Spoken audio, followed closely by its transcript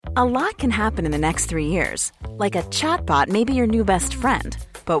A lot can happen in the next 3 years. Like a chatbot may be your new best friend.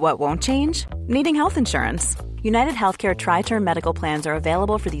 But what won't change? Needing health insurance. United Healthcare Tri-Term Medical Plans are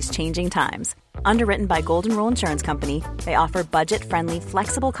available for these changing times. Underwritten by Golden Rule Insurance Company, they offer budget-friendly,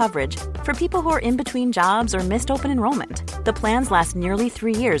 flexible coverage for people who are in between jobs or missed open enrollment. The plans last nearly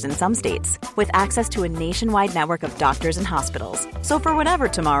 3 years in some states, with access to a nationwide network of doctors and hospitals. So for whatever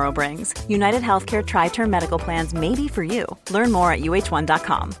tomorrow brings, United Healthcare Tri-Term Medical Plans may be for you. Learn more at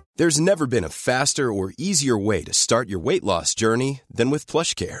uh1.com. There's never been a faster or easier way to start your weight loss journey than with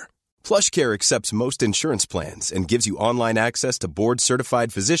PlushCare. PlushCare accepts most insurance plans and gives you online access to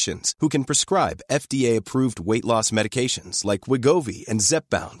board-certified physicians who can prescribe FDA-approved weight loss medications like Wegovy and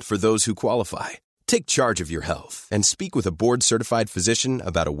Zepbound for those who qualify. Take charge of your health and speak with a board-certified physician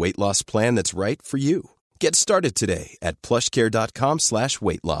about a weight loss plan that's right for you. Get started today at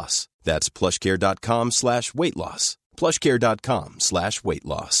plushcare.com/weight-loss. That's plushcare.com/weight-loss.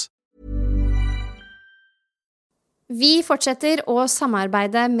 plushcare.com/weight-loss. Vi fortsetter å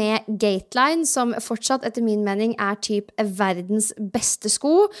samarbeide med Gateline, som fortsatt etter min mening typ verdens beste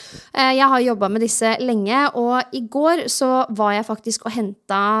sko. Jeg har jobbet med disse lenge, og I går så var jeg faktisk og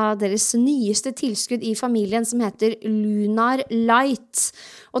hentet deres nyeste tilskudd I familien, som heter Lunar Light.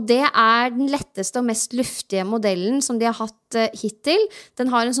 Og det den letteste og mest luftige modellen som de har hatt hittil. Den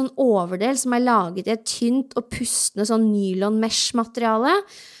har en sånn overdel som laget I et tynt og pustende sånn nylon mesh materiale.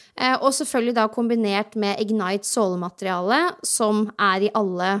 Og selvfølgelig da kombinert med Ignite sålemateriale, som I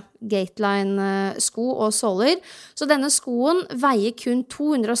alle Gateline sko og såler. Så denne skoen veier kun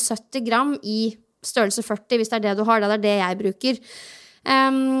 270 gram I størrelse 40, hvis det det du har, det det jeg bruker.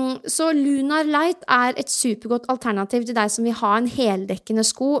 Så Lunar Light et supergodt alternativ til deg som vil ha en heldekkende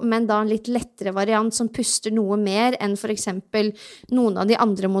sko, men da en litt lettere variant som puster noe mer enn for eksempel noen av de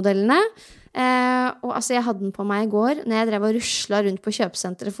andre modellene. Og altså jeg hadde den på meg I går når jeg drev og ruslet rundt på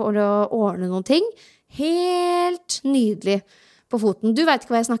kjøpesenteret for å ordne noen ting. Helt nydelig på foten. Du vet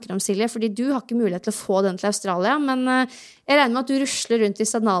ikke hva jeg snakker om, Silje, fordi du har ikke mulighet til å få den til Australia, men jeg regner med at du rusler rundt I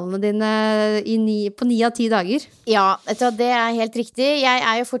sandalene dine på 9 av 10 dager. Ja, det helt riktig. Jeg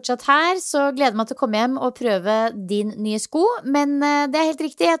jo fortsatt her, så gleder meg til å komme hjem og prøve din nye sko. Men det helt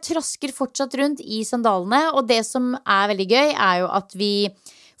riktig, jeg trasker fortsatt rundt I sandalene, og det som veldig gøy jo at vi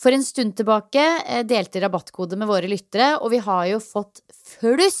for en stund tilbake delte rabattkode med våre lyttere, og vi har jo fått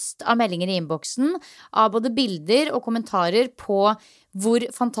flust av meldinger I innboksen av både bilder og kommentarer på hvor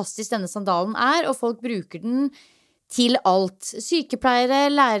fantastisk denne sandalen og folk bruker den til alt.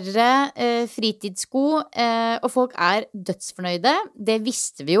 Sykepleiere, lærere, fritidssko, og folk dødsfornøyde. Det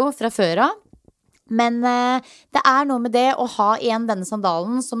visste vi jo fra før av. Men det noe med det å ha igjen denne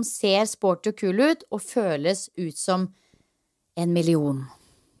sandalen som ser sporty og kul ut, og føles ut som 1 million.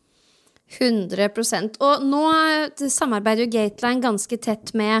 100%. Og nå samarbeider jo Gateline ganske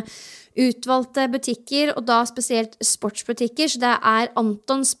tett med utvalgte butikker, og da spesielt sportsbutikker, så det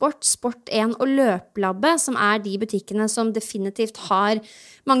Anton Sport, Sport1 og Løplabbet som de butikkene som definitivt har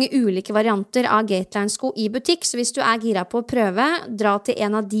mange ulike varianter av Gateline-sko I butikk, så hvis du gira på å prøve, dra til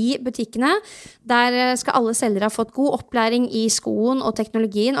en av de butikkene. Der skal alle selgere ha fått god opplæring I skoen og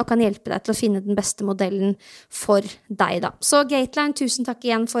teknologien, og kan hjelpe deg til å finne den beste modellen for deg da. Så Gateline, tusen takk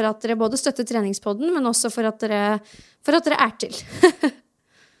igjen for at dere både støtter treningspodden, men også for at dere til.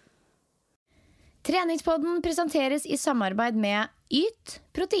 Treningspodden presenteres I samarbeid med Yt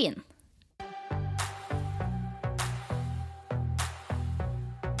Protein.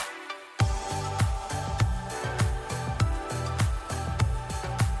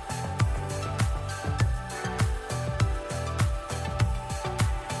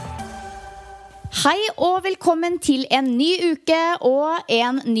 Hei og velkommen til en ny uke og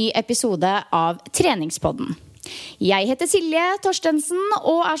en ny episode av Treningspodden. Jeg heter Silje Torstensen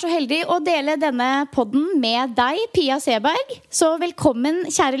og så heldig å dele denne podden med deg, Pia Seberg. Så velkommen,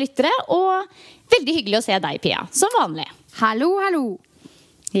 kjære lyttere, og veldig hyggelig å se deg, Pia, som vanlig. Hallo, hallo.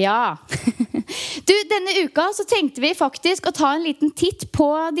 Ja. Du, denne uka så tenkte vi faktisk å ta en liten titt på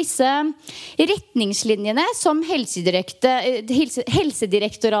disse retningslinjene som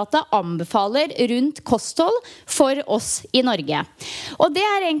Helsedirektoratet anbefaler rundt kosthold for oss I Norge. Og det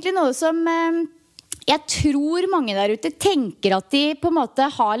egentlig noe som jeg tror mange der ute tenker at de på en måte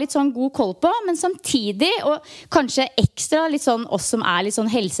har litt sånn god koll på, men samtidig, og kanskje ekstra litt sånn oss som litt sånn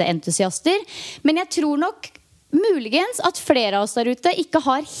helseentusiaster, men jeg tror nok muligens at flere av oss der ute ikke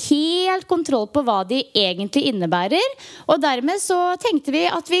har helt kontroll på hva de egentlig innebærer, og dermed så tenkte vi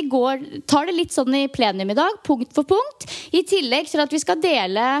at vi tar det litt sånn I plenum I dag, punkt for punkt, I tillegg til at vi skal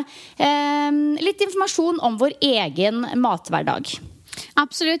dele litt informasjon om vår egen mathverdag.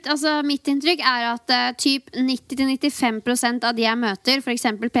 Absolutt, altså mitt inntrykk at typ 90-95% av de jeg møter, for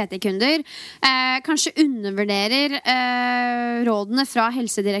eksempel PT-kunder, kanskje undervurderer rådene fra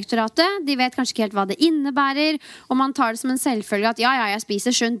Helsedirektoratet. De vet kanskje ikke helt hva det innebærer, og man tar det som en selvfølge at ja, jeg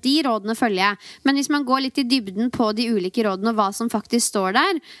spiser sunt, de rådene følger jeg. Men hvis man går litt i dybden på de ulike rådene og hva som faktisk står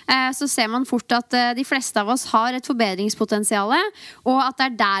der, så ser man fort at de fleste av oss har et forbedringspotensiale, og at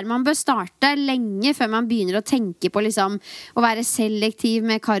det der man bør starte lenge før man begynner å tenke på liksom, å være selektiv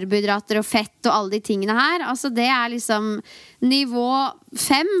med karbohydrater og fett og alle de tingene her. Altså det liksom nivå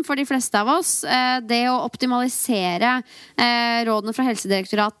 5 for de fleste av oss. Det å optimalisere rådene fra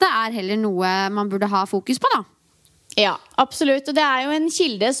Helsedirektoratet heller noe man burde ha fokus på da. Ja, absolutt, og det jo en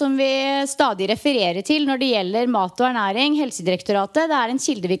kilde som vi stadig refererer til når det gjelder mat og ernæring, Helsedirektoratet. Det en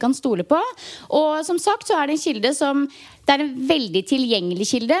kilde vi kan stole på, og som sagt så det en kilde som det en veldig tilgjengelig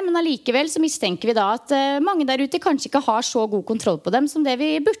kilde, men allikevel så mistenker vi da at mange der ute kanskje ikke har så god kontroll på dem som det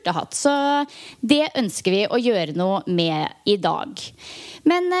vi burde hatt. Så det ønsker vi å gjøre noe med i dag.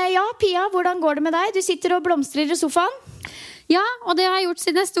 Men ja, Pia, hvordan går det med deg? Du sitter og blomstrer i sofaen. Ja, og det har jeg gjort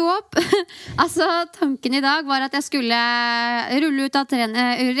siden jeg sto opp. Altså, tanken i dag var at jeg skulle rulle ut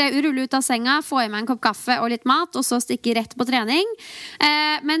av senga, få i meg en kopp kaffe og litt mat, og så stikke rett på trening.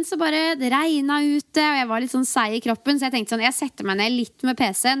 Men så bare det regnet ute, og jeg var litt sånn seig i kroppen, så jeg tenkte sånn, jeg setter meg ned litt med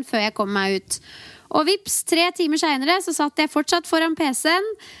PC-en før jeg kommer meg ut. Og vips, 3 timer senere så satt jeg fortsatt foran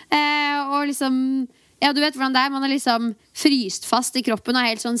PC-en, og liksom... Ja, du vet hvordan det man liksom fryst fast i kroppen og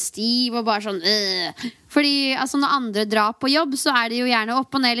helt sånn stiv og bare sånn Fordi altså, når andre drar på jobb, så det jo gjerne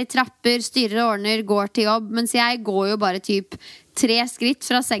opp og ned litt trapper, styrer og ordner, går til jobb, mens jeg går jo bare typ 3 skritt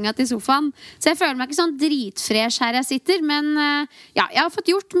fra senga til sofaen. Så jeg føler meg ikke sånn dritfresh her jeg sitter, men ja, jeg har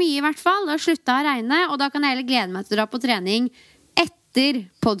fått gjort mye i hvert fall, og sluttet å regne, og da kan jeg heller glede meg til å dra på trening etter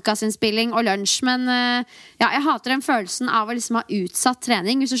podcastinnspilling og lunsj. Men ja, jeg hater den følelsen av å liksom ha utsatt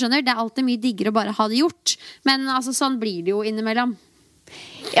trening, hvis du skjønner. Det alltid mye diggere å bare ha det gjort. Men altså, sånn blir det jo innimellom.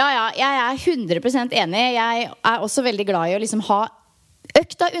 Ja, jeg 100% enig. Jeg også veldig glad i å liksom ha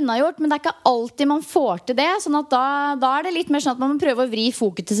økta unnagjort, men det ikke alltid man får til det. Sånn at da det litt mer sånn at man må prøve å vri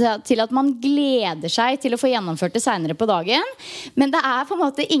fokus til at man gleder seg til å få gjennomført det senere på dagen. Men det på en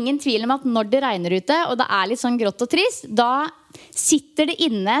måte ingen tvil om at når det regner ute, og det litt sånn grått og trist, da sitter det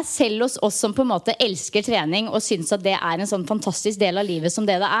inne selv hos oss som på en måte elsker trening og synes at det en sånn fantastisk del av livet som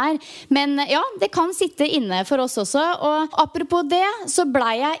det men ja, det kan sitte inne for oss også. Og apropos det, så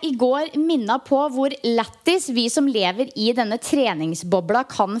ble jeg i går minnet på hvor lættis vi som lever i denne treningsbobla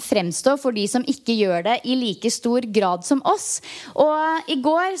kan fremstå for de som ikke gjør det i like stor grad som oss. Og i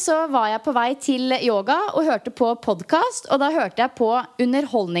går så var jeg på vei til yoga og hørte på podcast, og da hørte jeg på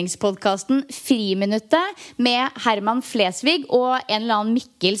underholdningspodcasten Friminuttet med Herman Flesvig og en eller annen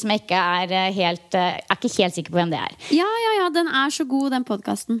Mikkel som jeg ikke ikke helt sikker på hvem det Ja, den så god, den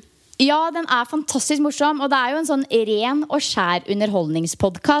podcasten. Ja, den fantastisk morsom, og det jo en sånn ren og skjær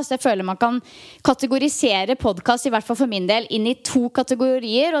underholdningspodcast. Jeg føler man kan kategorisere podcast, i hvert fall for min del, inn i 2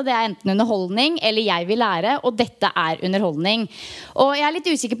 kategorier, og det enten underholdning eller jeg vil lære, og dette underholdning. Og jeg litt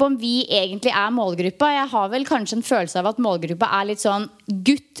usikker på om vi egentlig målgruppa. Jeg har vel kanskje en følelse av at målgruppa litt sånn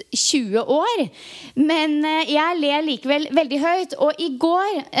gutt 20 år, men jeg ler likevel veldig høyt. Og i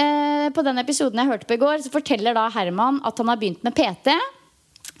går, på den episoden jeg hørte på i går, så forteller da Herman at han har begynt med PT,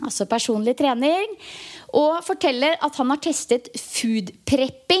 altså personlig trening, og forteller at han har testet food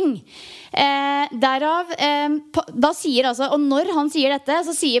prepping. Da sier altså, og når han sier dette,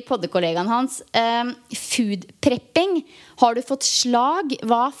 så sier poddekollegaen hans food prepping, har du fått slag?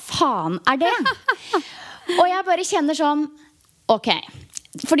 Hva faen det? Og jeg bare kjenner sånn, ok,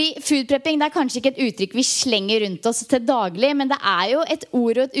 fordi food prepping, det kanskje ikke et uttrykk vi slenger rundt oss til daglig, men det jo et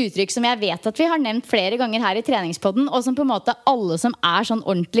ord og et uttrykk som jeg vet at vi har nevnt flere ganger her i treningspodden, og som på en måte alle som sånn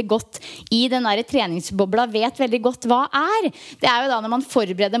ordentlig godt i den der treningsbobla vet veldig godt hva Det jo da når man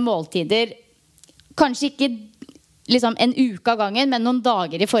forbereder måltider, kanskje ikke liksom en uke av gangen, men noen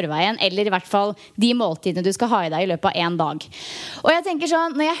dager i forveien, eller i hvert fall de måltidene du skal ha i deg i løpet av en dag. Og jeg tenker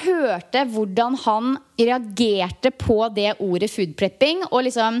sånn, når jeg hørte hvordan han reagerte på det ordet food prepping, og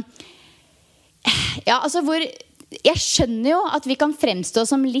liksom ja, altså jeg skjønner jo at vi kan fremstå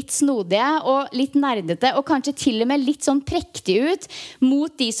som litt snodige og litt nerdete, og kanskje til og med litt sånn prektig ut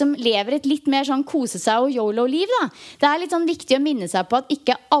mot de som lever et litt mer sånn kose seg og YOLO-liv da. Det litt sånn viktig å minne seg på at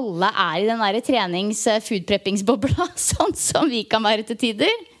ikke alle i den der trenings-food-preppingsbobla sånn som vi kan være til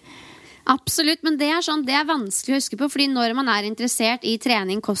tider. Absolutt, men det sånn, det vanskelig å huske på, fordi når man interessert i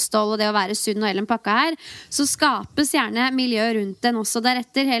trening, kosthold og det å være sunn og hele en pakka her, så skapes gjerne miljø rundt den også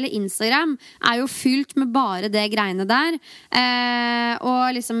deretter. Hele Instagram jo fylt med bare det greiene der,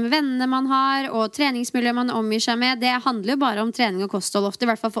 og liksom vennene man har og treningsmiljøet man omgir seg med, det handler jo bare om trening og kosthold ofte,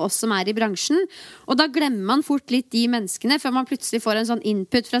 i hvert fall for oss som i bransjen, og da glemmer man fort litt de menneskene før man plutselig får en sånn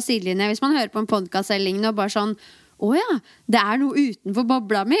input fra sidelinje, hvis man hører på en podcast eller lignende og bare sånn ja, det noe utenfor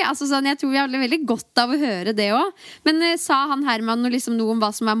bobla mi. Altså, sånn, jeg tror vi hadde veldig godt av å høre det også. Men sa han Herman liksom noe om hva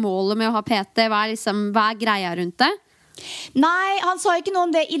som målet med å ha PT? Hva greia rundt det? Nei, han sa ikke noe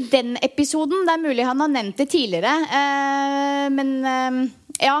om det i den episoden. Det mulig han har nevnt det tidligere. Men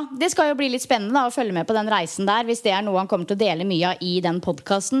ja, det skal jo bli litt spennende da, å følge med på den reisen der, hvis det noe han kommer til å dele mye av i den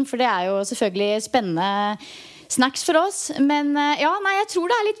podcasten. For det jo selvfølgelig spennende snacks for oss. Men ja, nei, jeg tror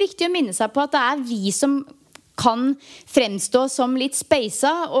det litt viktig å minne seg på at det vi som kan fremstå som litt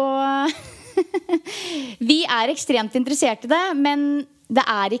speisa, og vi ekstremt interessert i det, men det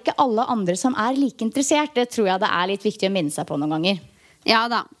ikke alle andre som like interessert. Det tror jeg det litt viktig å minne seg på noen ganger. Ja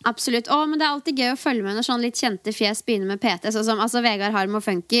da, absolutt. Men det alltid gøy å følge med når sånn litt kjente fjes begynner med PT. Sånn som, altså Vegard Harm og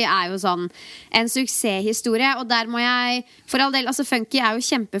Funky jo sånn en suksesshistorie. Og der må jeg, for all del, altså Funky jo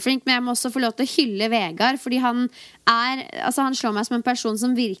kjempeflink, men jeg må også få lov til å hylle Vegard, fordi han altså han slår meg som en person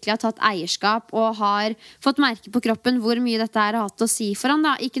som virkelig har tatt eierskap og har fått merke på kroppen hvor mye dette har hatt å si for han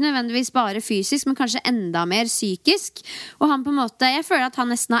da. Ikke nødvendigvis bare fysisk, men kanskje enda mer psykisk. Og han på en måte, jeg føler at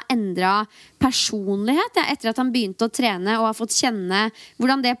han nesten har endret personlighet etter at han begynte å trene og har fått kjenne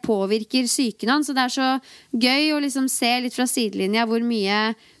hvordan det påvirker psyken hans. Så det så gøy å liksom se litt fra sidelinja hvor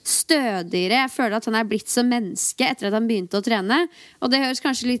mye stødigere jeg føler at han blitt som menneske etter at han begynte å trene. Og det høres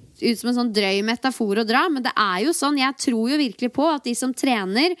kanskje litt ut som en sånn drøy metafor å dra, men det jo sånn, jeg tror jo virkelig på at de som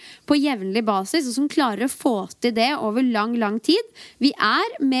trener på jevnlig basis og som klarer å få til det over lang, lang tid, vi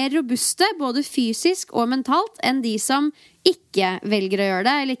mer robuste både fysisk og mentalt enn de som ikke velger å gjøre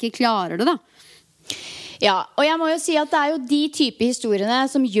det, eller ikke klarer det da. Ja, og jeg må jo si at det jo de type historiene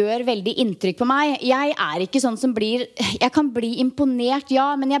som gjør veldig inntrykk på meg. Jeg ikke sånn som jeg kan bli imponert, ja,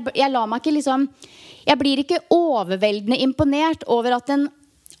 men jeg lar meg ikke liksom, jeg blir ikke overveldende imponert over at en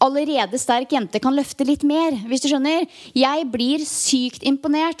allerede sterk jente kan løfte litt mer, hvis du skjønner. Jeg blir sykt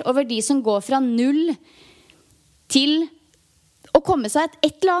imponert over de som går fra 0 til å komme seg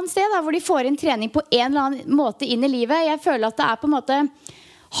et eller annet sted da, hvor de får inn trening på en eller annen måte inn i livet. Jeg føler at det på en måte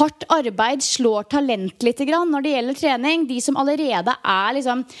hardt arbeid slår talent litt grann når det gjelder trening. De som allerede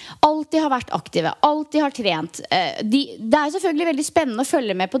liksom alltid har vært aktive, alltid har trent. Det selvfølgelig veldig spennende å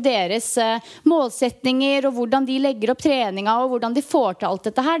følge med på deres målsetninger og hvordan de legger opp treninga og hvordan de får til alt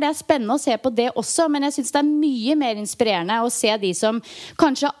dette her. Det spennende å se på det også, men jeg synes det mye mer inspirerende å se de som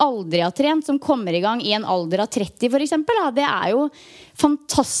kanskje aldri har trent, som kommer i gang i en alder av 30 for eksempel. Det jo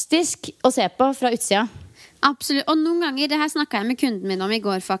fantastisk å se på fra utsida. Absolutt, og noen ganger, det her snakket jeg med kunden min om i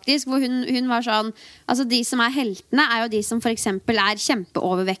går faktisk, hvor hun var sånn, altså de som heltene jo de som for eksempel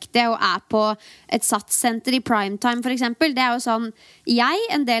kjempeovervektige og på et satssenter i primetime for eksempel. Det jo sånn,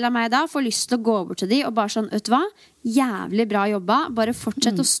 en del av meg da får lyst til å gå bort til de og bare sånn, vet du hva? Jævlig bra jobba, bare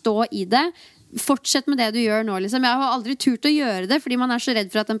fortsett å stå i det. Fortsett med det du gjør nå liksom. Jeg har aldri turt å gjøre det fordi man så redd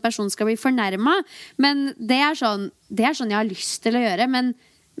for at en person skal bli fornærmet. Men det sånn jeg har lyst til å gjøre. Men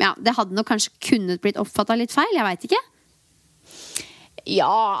ja, det hadde nok kanskje kunnet blitt oppfattet litt feil, jeg vet ikke.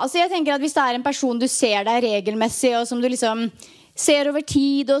 Ja, altså jeg tenker at hvis det en person du ser deg regelmessig og som du liksom ser over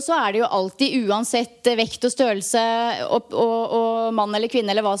tid, og så det jo alltid uansett vekt og størrelse og mann eller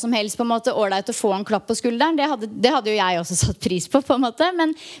kvinne eller hva som helst på en måte ordentlig å få en klapp på skulderen. Det hadde jo jeg også satt pris på en måte,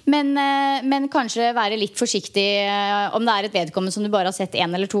 men kanskje være litt forsiktig om det et vedkommende som du bare har sett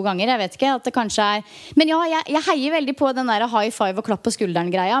 1 eller 2 ganger, jeg vet ikke, at det kanskje men ja, jeg heier veldig på den der high five og klapp på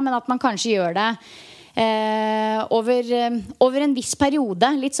skulderen greia, men at man kanskje gjør det over en viss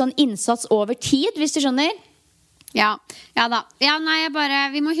periode, litt sånn innsats over tid, hvis du skjønner. Ja da. Ja, nei,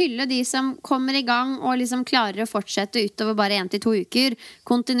 vi må hylle de som kommer i gang og liksom klarer å fortsette utover bare 1 til 2 uker.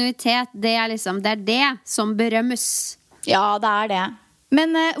 Kontinuitet, det liksom, det det som berømmes. Ja, det det.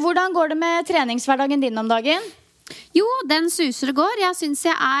 Men hvordan går det med treningshverdagen din om dagen? Jo, den suser og går. Jeg synes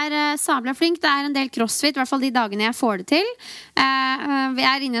jeg sabla flink. Det en del crossfit, i hvert fall de dagene jeg får det til. Vi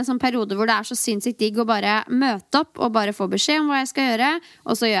inne i en sånn periode hvor det så sinnssykt digg å bare møte opp og bare få beskjed om hva jeg skal gjøre,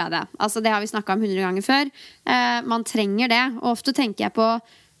 og så gjør jeg det. Altså, det har vi snakket om 100 ganger før. Man trenger det, og ofte tenker jeg på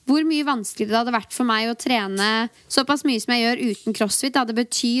hvor mye vanskeligere det hadde vært for meg å trene såpass mye som jeg gjør uten CrossFit. Det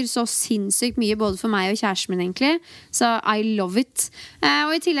betyr så sinnssykt mye både for meg og kjæresten min egentlig. Så I love it.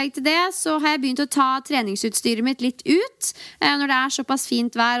 Og i tillegg til det så har jeg begynt å ta treningsutstyret mitt litt ut. Når det såpass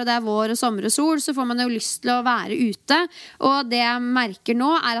fint vær og det vår og sommer og sol, så får man jo lyst til å være ute. Og det jeg merker nå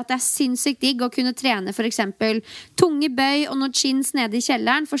at det sinnssykt digg å kunne trene for eksempel tunge bøy og noen chins nede i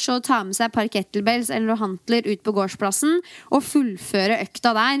kjelleren, for så å ta med seg et par kettlebells eller noen hantler ut på gårdsplassen og fullføre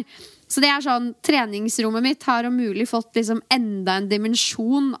økta der. Så det sånn, treningsrommet mitt har om mulig fått liksom enda en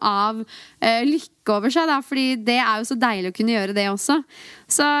dimensjon av lykke over seg, da, fordi det jo så deilig å kunne gjøre det også.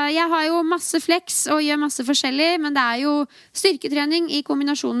 Så jeg har jo masse flex og gjør masse forskjellig, men det jo styrketrening i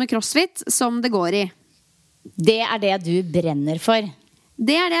kombinasjon med CrossFit som det går i. Det det du brenner for.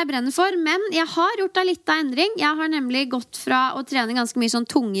 Det det jeg brenner for, men jeg har gjort en liten endring. Jeg har nemlig gått fra å trene ganske mye sånn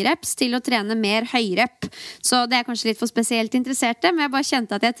tungreps til å trene mer høyrep. Så det kanskje litt for spesielt interesserte, men jeg bare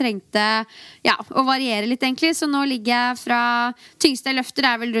kjente at jeg trengte å variere litt egentlig. Så nå ligger jeg fra tyngste jeg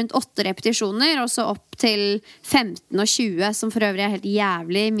løfter vel rundt 8 repetisjoner, og så opp til 15 og 20, som for øvrig helt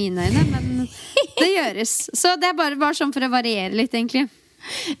jævlig i mine øyne, men det gjøres. Så det bare sånn for å variere litt egentlig.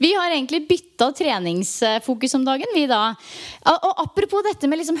 Vi har egentlig byttet treningsfokus om dagen, vi da. Og apropos dette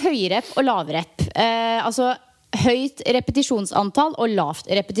med liksom høyrep og lavrep, altså høyt repetisjonsantall og lavt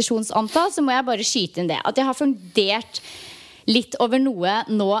repetisjonsantall, så må jeg bare skyte inn det. At jeg har fundert litt over noe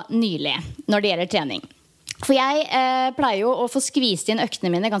nå nylig når det gjelder trening. For jeg pleier jo å få skvist inn øktene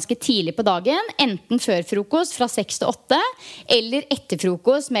mine ganske tidlig på dagen, enten før frokost fra 6 til 8, eller etter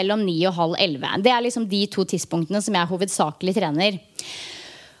frokost mellom 9 og halv 11. Det liksom de 2 tidspunktene som jeg hovedsakelig trener.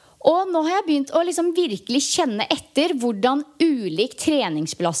 Og nå har jeg begynt å liksom virkelig kjenne etter hvordan ulik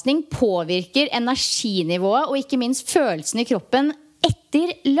treningsbelastning påvirker energinivået og ikke minst følelsen i kroppen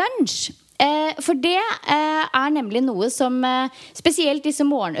etter lunsj. For det nemlig noe som spesielt disse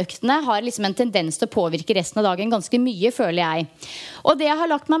morgenøktene har liksom en tendens til å påvirke resten av dagen ganske mye, føler jeg. Og det jeg har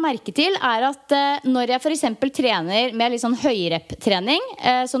lagt meg merke til at når jeg for eksempel trener med litt sånn høyrep-trening,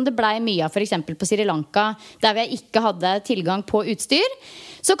 som det ble mye av for eksempel på Sri Lanka, der jeg ikke hadde tilgang på utstyr,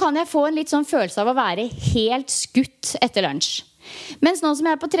 så kan jeg få en litt sånn følelse av å være helt skutt etter lunsj. Mens nå som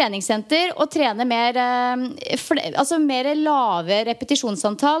jeg på treningssenter og trener mer lave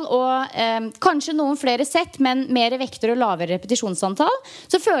repetisjonsantall og kanskje noen flere sett, men mer vekter og lavere repetisjonsantall,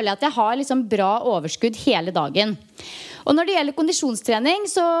 så føler jeg at jeg har liksom bra overskudd hele dagen. Og når det gjelder kondisjonstrening,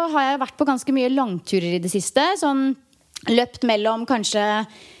 så har jeg vært på ganske mye langturer i det siste, sånn løpt mellom kanskje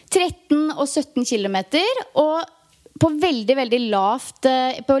 13 og 17 kilometer, og på veldig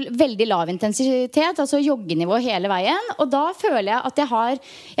lav intensitet, altså joggenivå hele veien. Og da føler jeg at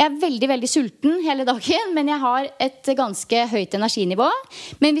jeg veldig sulten hele dagen, men jeg har et ganske høyt energinivå.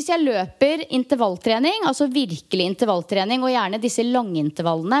 Men hvis jeg løper intervalltrening, altså virkelig intervalltrening, og gjerne disse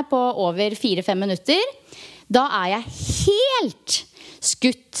langintervallene på over 4-5 minutter, da jeg helt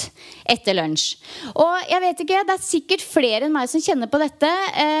skutt etter lunsj. Og jeg vet ikke, det sikkert flere enn meg som kjenner på dette,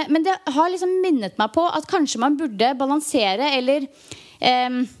 men det har liksom minnet meg på at kanskje man burde balansere eller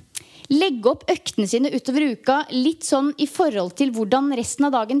legge opp øktene sine utover uka litt sånn i forhold til hvordan resten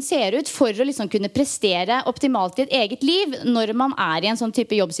av dagen ser ut, for å liksom kunne prestere optimalt i et eget liv når man i en sånn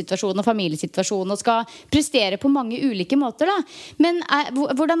type jobbsituasjon og familiesituasjon og skal prestere på mange ulike måter da. Men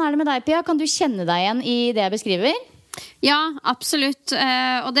hvordan det med deg, Pia? Kan du kjenne deg igjen i det jeg beskriver? Ja, absolutt,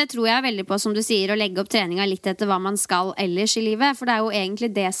 og det tror jeg veldig på, som du sier, å legge opp treninga litt etter hva man skal ellers i livet, for det jo egentlig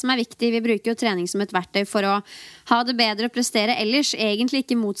det som viktig. Vi bruker jo trening som et verktøy for å ha det bedre og prestere ellers, egentlig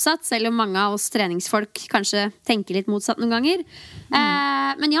ikke motsatt, selv om mange av oss treningsfolk kanskje tenker litt motsatt noen ganger.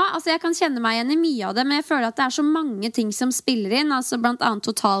 Men ja, altså jeg kan kjenne meg igjen i mye av det, men jeg føler at det så mange ting som spiller inn, altså blant annet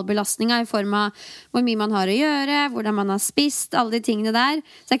totalbelastninga i form av hvor mye man har å gjøre, hvordan man har spist, alle de tingene der.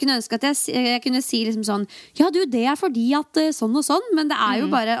 Så jeg kunne ønske at jeg kunne si liksom sånn, ja du, det fordi at sånn og sånn, men det jo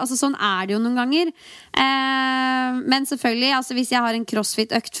bare, altså sånn det jo noen ganger. Men selvfølgelig, altså hvis jeg har en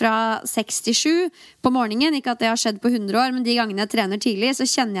CrossFit-økt fra 6 til 7 på morgenen, ikke at det har skjedd på 100 år, men de gangene jeg trener tidlig, så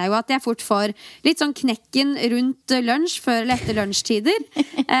kjenner jeg jo at jeg fort får litt sånn knekken rundt lunsj, før eller etter lunsjtider.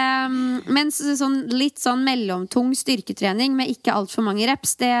 Mens litt sånn mellomtung styrketrening med ikke alt for mange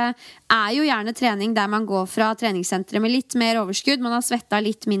reps, det jo gjerne trening der man går fra treningssenteret med litt mer overskudd, man har svettet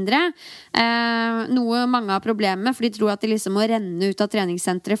litt mindre, noe mange har problemer med, for de tror at de liksom må renne ut av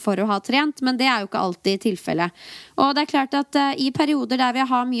treningssenteret for å ha trent, men det jo ikke alltid tilfellet. Og det klart at i perioder der vi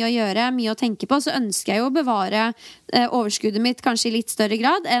har mye å gjøre, mye å tenke på, så ønsker jeg jo å bevare overskuddet mitt kanskje i litt større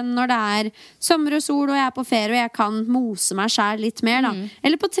grad enn når det sommer og sol og jeg på ferie og jeg kan mose meg selv litt mer da.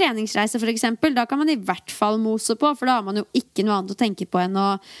 Eller på treningsreise for eksempel, da kan man i hvert fall mose på, for da har man jo ikke noe annet å tenke på enn å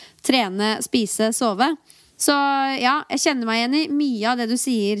trene, spise, sove. Så ja, jeg kjenner meg igjen i mye av det du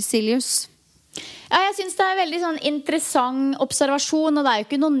sier, Sillius. Ja, jeg synes det veldig sånn interessant observasjon, og det jo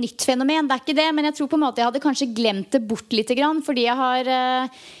ikke noe nytt fenomen, det ikke det, men jeg tror på en måte jeg hadde kanskje glemt det bort litt grann, fordi jeg har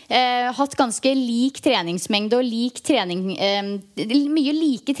hatt ganske lik treningsmengde og mye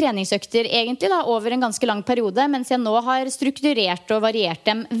like treningsøkter egentlig da, over en ganske lang periode, mens jeg nå har strukturert og variert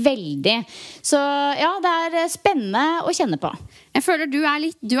dem veldig. Så ja, det spennende å kjenne på. Jeg føler du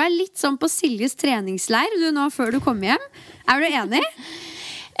litt sånn på Siljes treningsleir du nå før du kommer hjem. Du enig?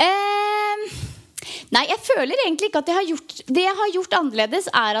 Nei, jeg føler egentlig ikke at jeg har gjort det jeg har gjort annerledes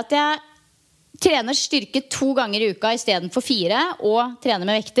at jeg trener styrke 2 ganger i uka i stedet for 4 og trener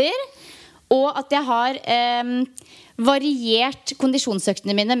med vekter, og at jeg har variert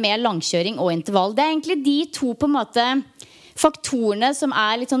kondisjonsøktene mine med langkjøring og intervall. Det egentlig de 2 på en måte faktorene som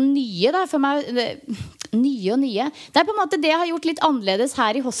litt sånn nye da, for meg. Nye. Det på en måte det jeg har gjort litt annerledes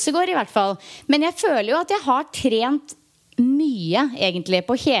her i Hossegård i hvert fall. Men jeg føler jo at jeg har trent mye egentlig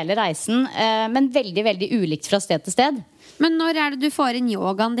på hele reisen, men veldig, veldig ulikt fra sted til sted. Men når det du får inn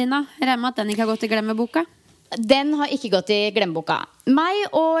yogaen din da? Jeg regner med at den ikke har gått i glemmeboka? Den har ikke gått i glemmeboka. Meg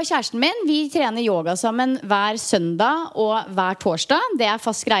og kjæresten min, vi trener yoga sammen hver søndag og hver torsdag. Det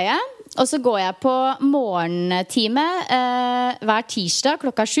fast greie. Og så går jeg på morgentime hver tirsdag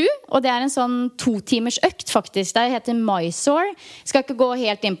klokka 7. Og det en sånn 2 timers økt faktisk. Det heter Mysore. Skal ikke gå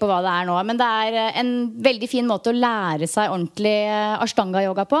helt inn på hva det nå, men det en veldig fin måte å lære seg ordentlig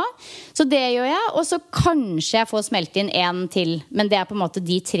ashtanga-yoga på. Så det gjør jeg, og så kanskje jeg får smelt inn en til. Men det på en måte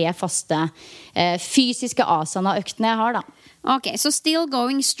de 3 faste fysiske asana-øktene jeg har da. Ok, så still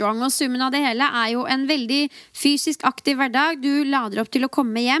going strong, og summen av det hele jo en veldig fysisk aktiv hverdag. Du lader opp til å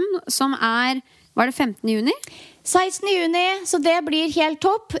komme hjem, som var det 15. juni? 16. juni, så det blir helt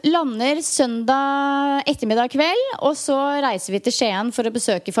topp. Lander søndag ettermiddag kveld, og så reiser vi til Skien for å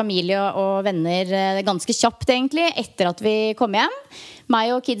besøke familie og venner ganske kjapt egentlig, etter at vi kommer hjem.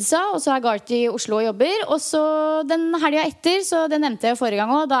 Meg og kidsa, og så Gart i Oslo og jobber. Og så den helgen etter, så det nevnte jeg forrige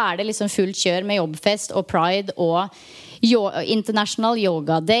gang også, da det liksom fullt kjør med jobbfest og pride og International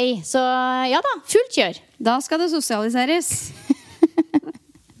Yoga Day. Så ja da, fullt kjør. Da skal det sosialiseres.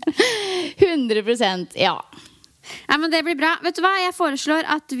 100%, ja. Ja, men det blir bra. Vet du hva? Jeg foreslår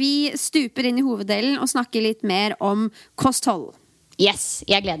at vi stuper inn i hoveddelen og snakker litt mer om kosthold. Yes,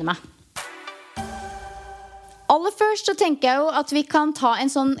 jeg gleder meg. Aller først så tenker jeg jo at vi kan ta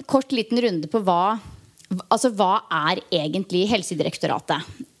en sånn kort liten runde på hva egentlig Helsedirektoratet.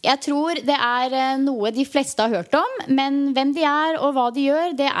 Jeg tror det noe de fleste har hørt om, men hvem de og hva de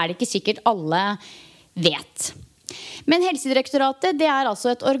gjør, det det ikke sikkert alle vet. Men Helsedirektoratet det altså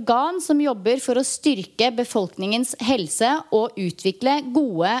et organ som jobber for å styrke befolkningens helse og utvikle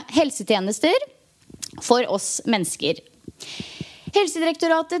gode helsetjenester for oss mennesker.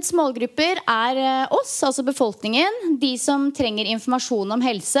 Helsedirektoratets målgrupper oss, altså befolkningen, de som trenger informasjon om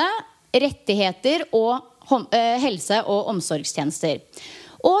helse, rettigheter og helse- og omsorgstjenester.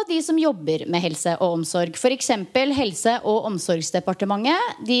 Og de som jobber med helse og omsorg, for eksempel Helse- og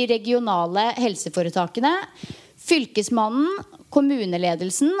omsorgsdepartementet, de regionale helseforetakene, fylkesmannen,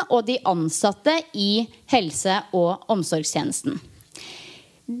 kommuneledelsen og de ansatte i helse- og omsorgstjenesten.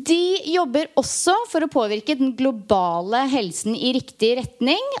 De jobber også for å påvirke den globale helsen i riktig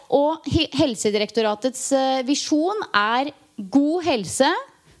retning, og Helsedirektoratets visjon god helse,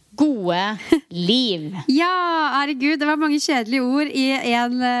 gode liv. Ja, herregud, det var mange kjedelige ord i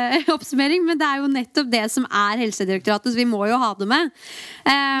en oppsummering, men det jo nettopp det som Helsedirektoratet, så vi må jo ha det med.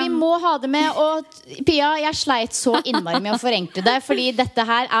 Vi må ha det med, og Pia, jeg sleit så innmari med å forenkle det, fordi dette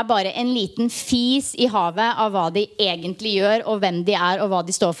her bare en liten fis i havet av hva de egentlig gjør, og hvem de og hva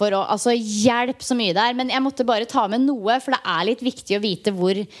de står for, og altså hjelp så mye der, men jeg måtte bare ta med noe, for det litt viktig å vite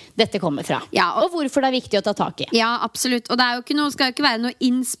hvor dette kommer fra, ja, og hvorfor det viktig å ta tak i. Ja, absolutt, og det jo ikke noe, skal jo ikke være noe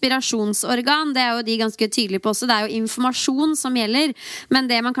inspirasjonsorgan, det jo de ganske tydelige på også, det jo informasjon som gjelder,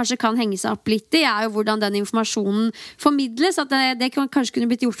 men det man kanskje kan henge seg opp litt i jo hvordan den informasjonen formidles, at det kanskje kunne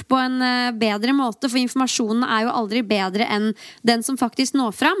blitt gjort på en bedre måte, for informasjonen jo aldri bedre enn den som faktisk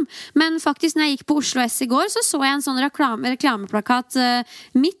når fram. Men faktisk når jeg gikk på Oslo S i går, så jeg en sånn reklameplakat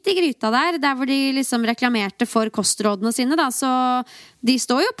midt i gryta der hvor de liksom reklamerte for kostrådene sine da, så de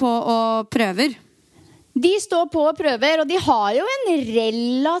står jo på og prøver. De står på og prøver, og de har jo en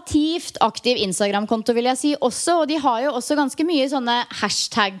relativt aktiv Instagram-konto, vil jeg si også, og de har jo også ganske mye sånne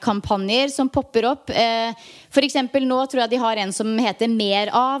hashtag-kampanjer som popper opp. For eksempel nå tror jeg de har en som heter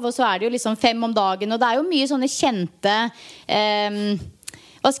Mer av, og så det jo liksom 5 om dagen, og det jo mye sånne kjente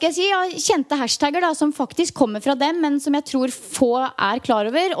hva skal jeg si, ja, kjente hashtagger da, som faktisk kommer fra dem, men som jeg tror få klar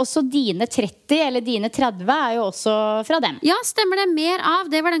over. Også dine 30 eller dine 30 jo også fra dem. Ja, stemmer det mer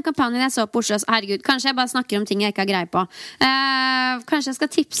av. Det var den kampanjen jeg så på Oslo. Herregud, kanskje jeg bare snakker om ting jeg ikke har greie på. Kanskje jeg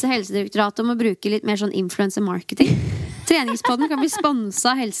skal tipse Helsedirektoratet om å bruke litt mer sånn influencer marketing. Treningspodden kan bli sponset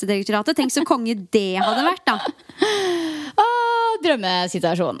av Helsedirektoratet. Tenk så konge det hadde vært da.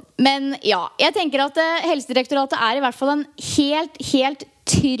 Drømmesituasjon. Men ja, jeg tenker at Helsedirektoratet i hvert fall en helt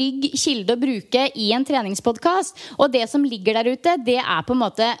trygg kilde å bruke i en treningspodcast. Og det som ligger der ute, det på en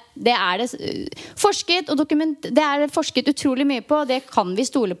måte, det forsket og det forsket utrolig mye på, og det kan vi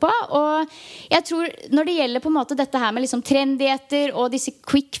stole på. Og jeg tror når det gjelder på en måte dette her med liksom trenddieter og disse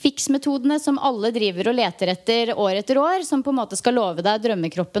quick fix-metodene som alle driver og leter etter år, som på en måte skal love deg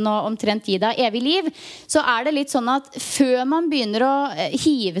drømmekroppen og omtrent gi deg evig liv, så det litt sånn at før man begynner å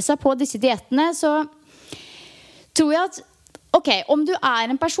hive seg på disse diettene, så tror jeg at ok, om du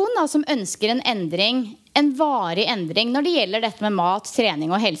en person da, som ønsker en endring, en varig endring når det gjelder dette med mat,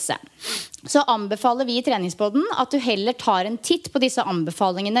 trening og helse, så anbefaler vi i treningspodden at du heller tar en titt på disse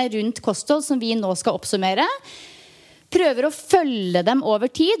anbefalingene rundt kosthold som vi nå skal oppsummere. Prøver å følge dem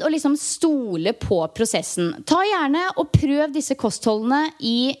over tid og liksom stole på prosessen. Ta gjerne og prøv disse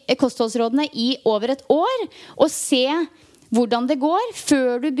kostholdsrådene i over et år og se hvordan det går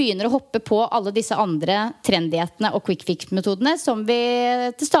før du begynner å hoppe på alle disse andre trenddiettene og quick fix-metodene som vi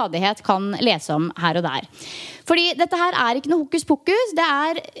til stadighet kan lese om her og der. Fordi dette her ikke noe hokus pokus, det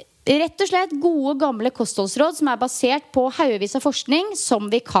rett og slett gode gamle kostholdsråd som basert på haugevis av forskning som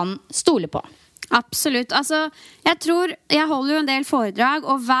vi kan stole på. Absolutt, altså jeg holder jo en del foredrag,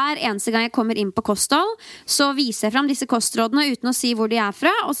 og hver eneste gang jeg kommer inn på kosthold, så viser jeg frem disse kostrådene uten å si hvor de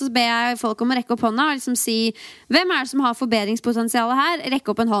fra, og så ber jeg folk om å rekke opp hånda og liksom si, hvem det som har forbedringspotensialet her?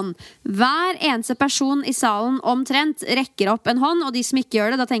 Rekk opp en hånd. Hver eneste person i salen omtrent rekker opp en hånd, og de som ikke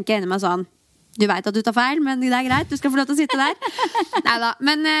gjør det, da tenker jeg inni meg sånn, du vet at du tar feil, men det greit, du skal få lov til å sitte der. Neida,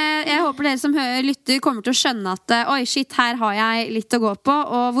 men jeg håper dere som lytter kommer til å skjønne at oi shit, her har jeg litt å gå på,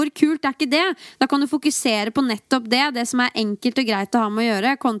 og hvor kult ikke det? Da kan du fokusere på nettopp det som enkelt og greit å ha med å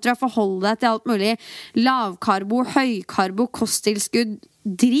gjøre, kontra å forholde deg til alt mulig lavkarbo, høykarbo, kosttilskudd,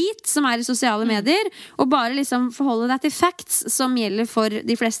 drit som i sosiale medier, og bare liksom forholde deg til facts som gjelder for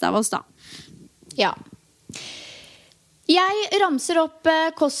de fleste av oss da. Ja. Jeg ramser opp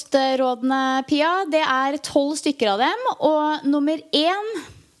kostrådene, Pia. Det 12 stykker av dem, og nummer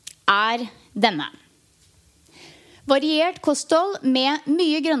 1 denne. Variert kosthold med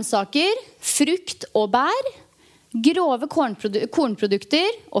mye grønnsaker, frukt og bær, grove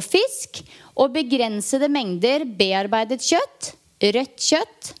kornprodukter og fisk, og begrensede mengder bearbeidet kjøtt, rødt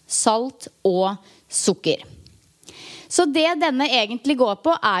kjøtt, salt og sukker. Så det denne egentlig går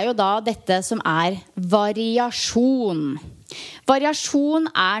på jo da dette som variasjon. Variasjon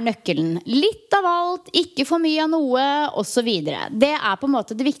nøkkelen. Litt av alt, ikke for mye av noe, og så videre. Det på en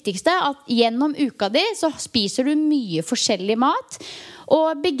måte det viktigste, at gjennom uka di så spiser du mye forskjellig mat,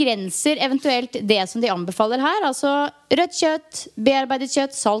 og begrenser eventuelt det som de anbefaler her, altså rødt kjøtt, bearbeidet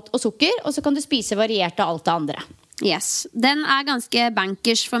kjøtt, salt og sukker, og så kan du spise variert av alt det andre. Yes, den ganske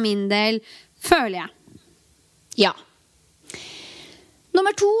bankers for min del, føler jeg. Ja.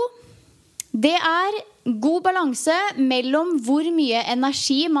 Nummer 2, det god balanse mellom hvor mye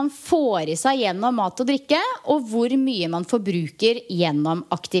energi man får i seg gjennom mat og drikke, og hvor mye man forbruker gjennom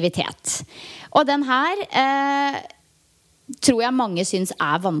aktivitet. Og den her tror jeg mange synes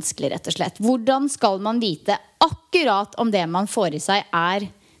vanskelig, rett og slett. Hvordan skal man vite akkurat om det man får i seg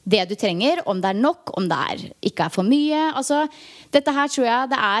det du trenger, om det nok, om det ikke for mye. Altså, dette her tror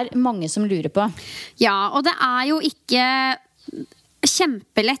jeg det mange som lurer på. Ja, og det jo ikke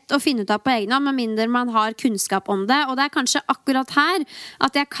kjempelett å finne ut av på egen hånd, med mindre man har kunnskap om det, og det kanskje akkurat her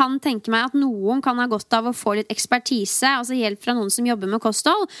at jeg kan tenke meg at noen kan ha godt av å få litt ekspertise, altså hjelp fra noen som jobber med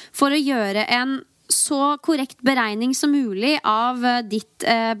kosthold, for å gjøre en så korrekt beregning som mulig av ditt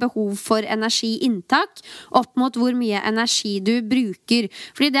behov for energiinntak opp mot hvor mye energi du bruker.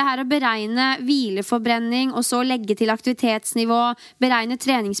 Fordi det her å beregne hvileforbrenning og så legge til aktivitetsnivå, beregne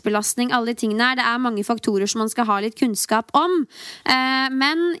treningsbelastning, alle de tingene det mange faktorer som man skal ha litt kunnskap om.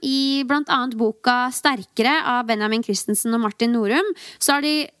 Men i blant annet boka Sterkere av Benjamin Christensen og Martin Norum, så har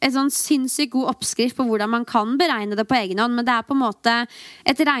de en sånn sinnssykt god oppskrift på hvordan man kan beregne det på egen hånd, men det på en måte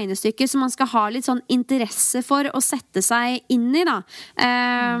et regnestykke som man skal ha litt sånn sånn interesse for å sette seg inn i da.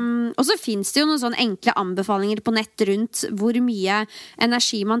 Og så finnes det jo noen sånn enkle anbefalinger på nett rundt hvor mye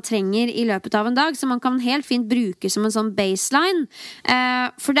energi man trenger i løpet av en dag, så man kan helt fint bruke som en sånn baseline.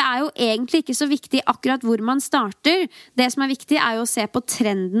 For det er jo egentlig ikke så viktig akkurat hvor man starter. Det som er viktig er jo å se på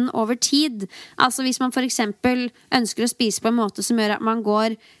trenden over tid. Altså hvis man for eksempel ønsker å spise på en måte som gjør at man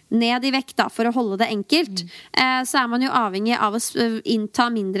går ned i vekt da, for å holde det enkelt, så er man jo avhengig av å innta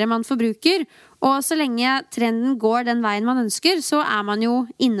mindre man forbruker, og så lenge trenden går den veien man ønsker, så er man jo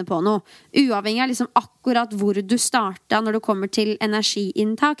inne på noe, uavhengig av liksom akkurat hvor du startet når du kommer til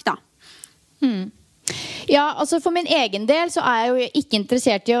energiinntak da. Ja, altså for min egen del så er jeg jo ikke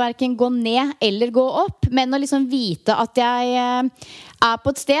interessert i å hverken gå ned eller gå opp, men å liksom vite at jeg er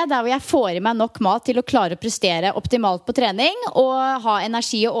på et sted der hvor jeg får i meg nok mat til å klare å prestere optimalt på trening og ha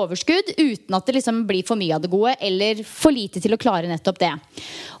energi og overskudd uten at det liksom blir for mye av det gode eller for lite til å klare nettopp det.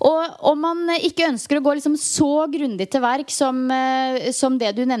 Og om man ikke ønsker å gå liksom så grundig til verk som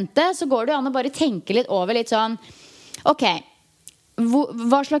det du nevnte, så går det jo an å bare tenke litt over litt sånn, ok,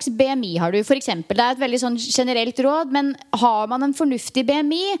 hva slags BMI har du for eksempel? Det er et veldig sånn generelt råd, men har man en fornuftig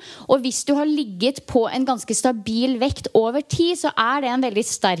BMI, og hvis du har ligget på en ganske stabil vekt over tid, så er det en veldig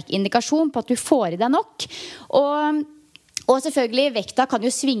sterk indikasjon på at du får i deg nok. Og selvfølgelig, vekta kan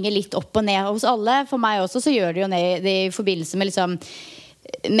jo svinge litt opp og ned hos alle. For meg også så gjør det jo ned i forbindelse med liksom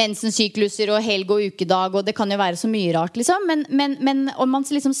mensensykluser og helg og ukedag, og det kan jo være så mye rart liksom. Men om man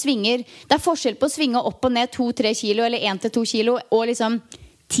liksom svinger, det er forskjell på å svinge opp og ned 2-3 kilo eller 1-2 kilo og liksom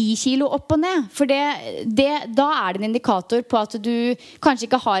 10 kilo opp og ned, for da er det en indikator på at du kanskje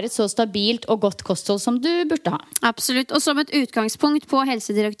ikke har et så stabilt og godt kosthold som du burde ha. Absolutt, og som et utgangspunkt på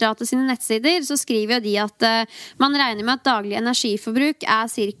Helsedirektoratet sine nettsider så skriver jo de at man regner med at daglig energiforbruk er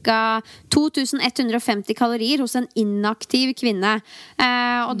cirka 2150 kalorier hos en inaktiv kvinne,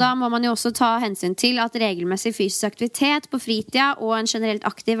 og da må man jo også ta hensyn til at regelmessig fysisk aktivitet på fritida og en generelt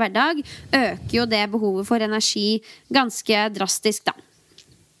aktiv hverdag øker jo det behovet for energi ganske drastisk da.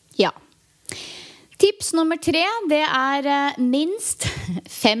 Ja. Tips nummer 3, det er minst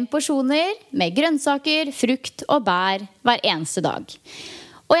 5 porsjoner med grønnsaker, frukt og bær hver eneste dag.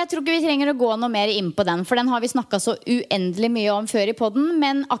 Og jeg tror ikke vi trenger å gå noe mer inn på den, for den har vi snakket så uendelig mye om før i podden,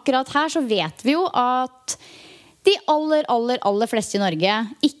 men akkurat her så vet vi jo at de aller fleste i Norge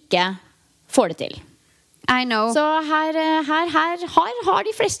ikke får det til. I know. Så her har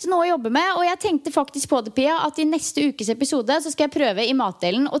de fleste noe å jobbe med. Og jeg tenkte faktisk på det, Pia, at i neste ukes episode så skal jeg prøve i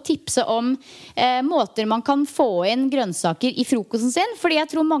matdelen å tipse om måter man kan få inn grønnsaker i frokosten sin. Fordi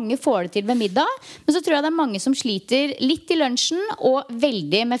jeg tror mange får det til ved middag, men så tror jeg det er mange som sliter litt i lunsjen og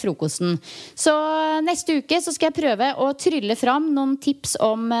veldig med frokosten. Så neste uke så skal jeg prøve å trylle fram noen tips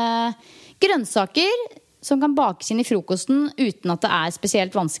om grønnsaker som kan bakes inn i frokosten uten at det er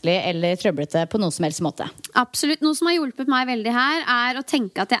spesielt vanskelig eller trøblete på noen som helst måte. Absolutt. Noe som har hjulpet meg veldig her er å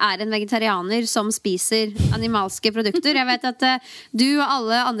tenke at jeg er en vegetarianer som spiser animalske produkter. Jeg vet at du og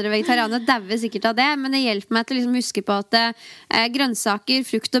alle andre vegetarianere dauer sikkert av det, men det hjelper meg til å liksom huske på at grønnsaker,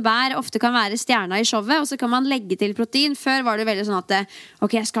 frukt og bær ofte kan være stjerna i showet, og så kan man legge til protein. Før var det veldig sånn at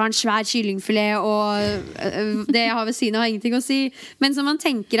ok, jeg skal ha en svær kyllingfilet, og det jeg har ved siden av har ingenting å si. Men så man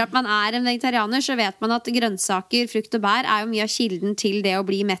tenker at man er en vegetarianer, så vet man at grønnsaker, frukt og bær er jo mye av kilden til det å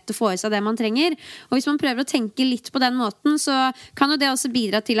bli mett og få i seg det man trenger. Og hvis man prøver å tenke litt på den måten, så kan jo det også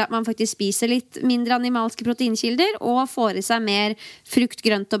bidra til at man faktisk spiser litt mindre animalske proteinkilder og får i seg mer frukt,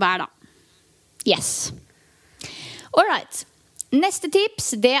 grønt og bær da. Yes. Alright. Neste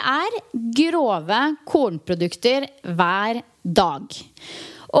tips, det er grove kornprodukter hver dag.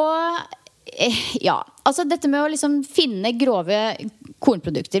 Og ja, altså dette med å liksom finne grove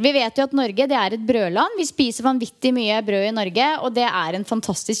kornprodukter. Vi vet jo at Norge, det er et brødland. Vi spiser vanvittig mye brød i Norge, og det er en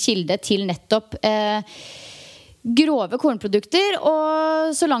fantastisk kilde til nettopp grove kornprodukter,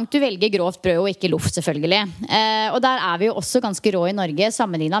 og så langt du velger grovt brød og ikke loff selvfølgelig. Og der er vi jo også ganske rå i Norge,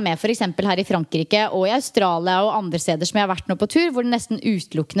 sammenlignet med for eksempel her i Frankrike og i Australia og andre steder som jeg har vært nå på tur, hvor det nesten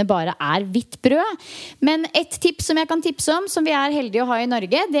utelukkende bare er hvitt brød. Men et tips som jeg kan tipse om, som vi er heldige å ha i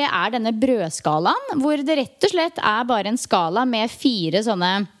Norge, det er denne brødskalaen, hvor det rett og slett er bare en skala med 4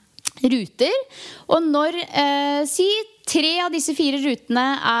 sånne ruter. Og når, si 3 av disse 4 rutene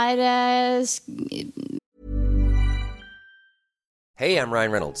er Hey, I'm Ryan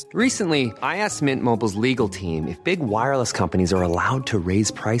Reynolds. Recently, I asked Mint Mobile's legal team if big wireless companies are allowed to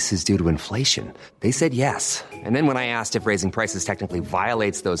raise prices due to inflation. They said yes. And then when I asked if raising prices technically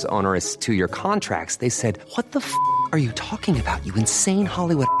violates those onerous 2-year contracts, they said, "What the f*** are you talking about, you insane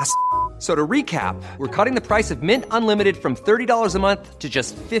Hollywood ass f- So to recap, we're cutting the price of Mint Unlimited from $30 a month to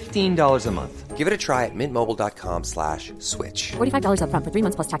just $15 a month. Give it a try at mintmobile.com/switch. $45 up front for 3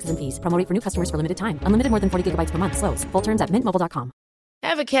 months plus taxes and fees. Promo rate for new customers for limited time. Unlimited more than 40 gigabytes per month. Slows full terms at mintmobile.com.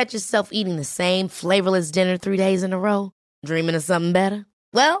 Ever catch yourself eating the same flavorless dinner 3 days in a row? Dreaming of something better?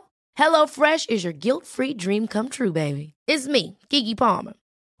 Well, HelloFresh is your guilt-free dream come true, baby. It's me, Keke Palmer.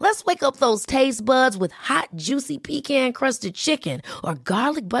 Let's wake up those taste buds with hot, juicy pecan-crusted chicken or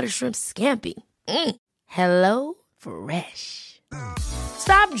garlic butter shrimp scampi. Hello Fresh.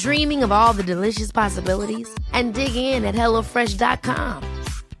 Stop dreaming of all the delicious possibilities and dig in at HelloFresh.com.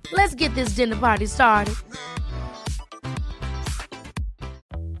 Let's get this dinner party started.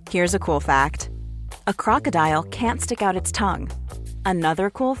 Here's a cool fact. A crocodile can't stick out its tongue.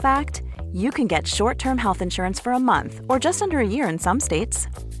 Another cool fact, you can get short-term health insurance for a month or just under a year in some states.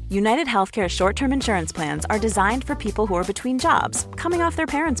 United Healthcare short-term insurance plans are designed for people who are between jobs, coming off their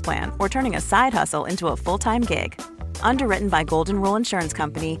parents' plan, or turning a side hustle into a full-time gig. Underwritten by Golden Rule Insurance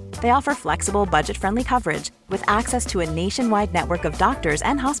Company, they offer flexible, budget-friendly coverage with access to a nationwide network of doctors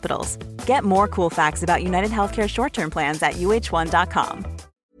and hospitals. Get more cool facts about United Healthcare short-term plans at uh1.com.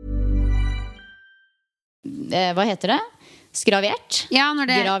 Hva heter det? Skravert? Ja, når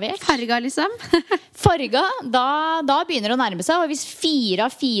det er farga liksom. Farga, da begynner det å nærme seg. Og hvis 4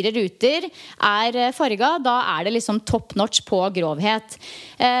 av 4 ruter er farga, da er det liksom top notch på grovhet.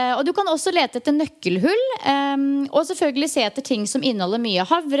 Og du kan også lete etter nøkkelhull, og selvfølgelig se etter ting som inneholder mye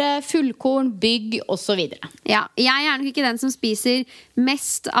havre, fullkorn, bygg og så videre. Ja, jeg er nok ikke den som spiser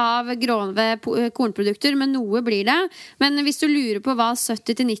mest av grove kornprodukter, men noe blir det. Men hvis du lurer på hva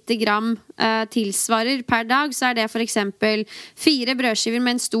 70-90 gram tilsvarer per dag, så er det for eksempel 4 brødskiver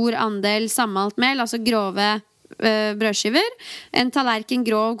med en stor andel sammaltmel, altså grove brødskiver, en tallerken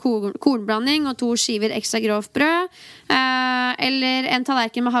grov kornblanding og 2 skiver ekstra grovt brød, eller en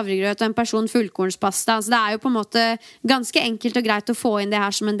tallerken med havregrøt og en porsjon fullkornspasta. Så det er jo på en måte ganske enkelt og greit å få inn det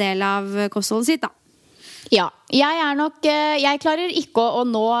her som en del av kostholdet sitt da. Ja, jeg klarer ikke å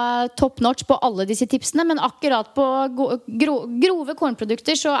nå top notch på alle disse tipsene, men akkurat på grove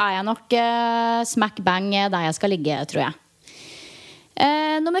kornprodukter så er jeg nok smack bang der jeg skal ligge, tror jeg.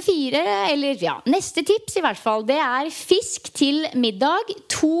 Nummer 4, eller ja, neste tips i hvert fall, det er fisk til middag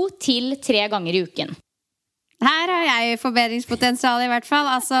 2 til 3 ganger i uken. Her har jeg forbedringspotensial i hvert fall.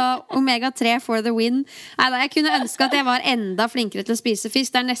 Altså omega-3 for the win. Neida, jeg kunne ønske at jeg var enda flinkere til å spise fisk.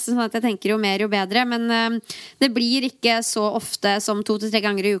 Det er nesten sånn at jeg tenker jo mer jo bedre, men det blir ikke så ofte som 2 til 3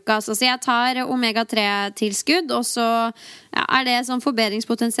 ganger i uka. Så jeg tar omega-3-tilskudd, og så er det sånn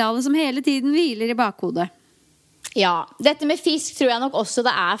forbedringspotensial som hele tiden hviler i bakhodet. Ja, dette med fisk tror jeg nok også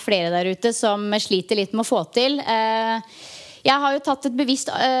det er flere der ute som sliter litt med å få til. Jeg har jo tatt et bevisst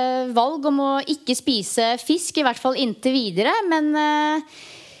valg om å ikke spise fisk, i hvert fall inntil videre, men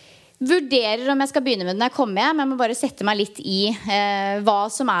vurderer om jeg skal begynne med det når jeg kommer hjem. Jeg må bare sette meg litt i hva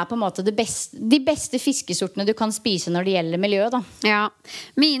som er på en måte de beste fiskesortene du kan spise når det gjelder miljøet da. Ja,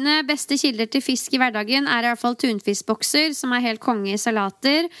 mine beste kilder til fisk i hverdagen er i hvert fall tunfiskbokser, som er helt konge i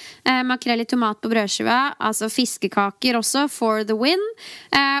salater, makrell i tomat på brødskiva, altså fiskekaker også, for the win,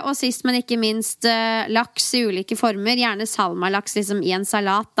 og sist, men ikke minst laks i ulike former, gjerne salmalaks liksom i en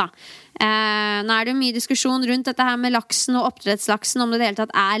salat da. Nå er det jo mye diskusjon rundt dette her med laksen og oppdrettslaksen, om det i det hele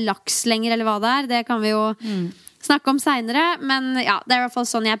tatt er laks lenger eller hva det er. Det kan vi jo snakke om senere, men ja, det er i hvert fall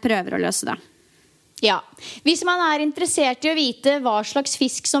sånn jeg prøver å løse det. Ja, hvis man er interessert i å vite hva slags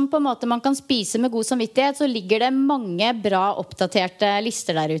fisk som på en måte man kan spise med god samvittighet, så ligger det mange bra oppdaterte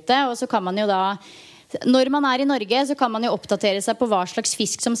lister der ute, og så kan man jo da når man er i Norge, så kan man jo oppdatere seg på hva slags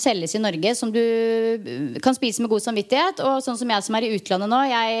fisk som selges i Norge som du kan spise med god samvittighet. Og sånn som jeg som er i utlandet nå,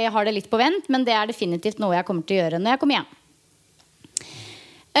 jeg har det litt på vent, men det er definitivt noe jeg kommer til å gjøre når jeg kommer hjem.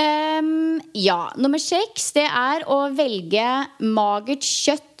 Ja, nummer 6, det er å velge magert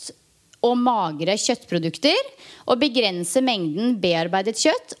kjøtt og magre kjøttprodukter, og begrense mengden bearbeidet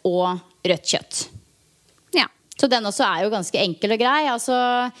kjøtt og rødt kjøtt. Ja. Så den også er jo ganske enkel og grei, altså.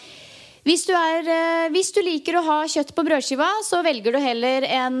 Hvis du liker å ha kjøtt på brødskiva, så velger du heller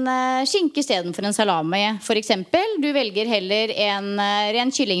en skinke i stedet for en salami, for eksempel. Du velger heller en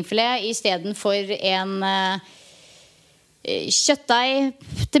ren kyllingfilet i stedet for en kjøttdeig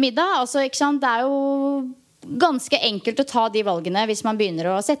til middag. Altså, ikke sant? Det er jo ganske enkelt å ta de valgene hvis man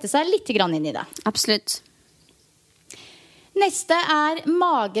begynner å sette seg litt grann inn i det. Absolutt. Neste er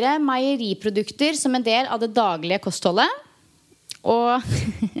magre meieriprodukter som en del av det daglige kostholdet. Og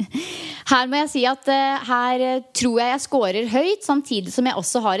her må jeg si at her tror jeg scorer høyt, samtidig som jeg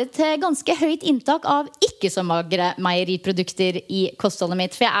også har et ganske høyt inntak av ikke så magre meieriprodukter i kostholdet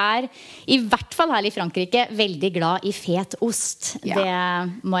mitt. For jeg i hvert fall her i Frankrike veldig glad i fet ost. Det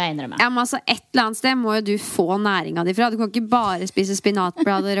må jeg innrømme. Ja, men altså et eller annet sted må jo du få næringa di fra. Du kan ikke bare spise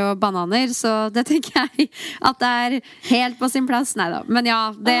spinatblader og bananer, så det tenker jeg at det er helt på sin plass. Neida, men ja,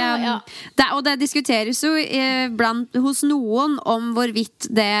 og det diskuteres jo hos noen om hvorvidt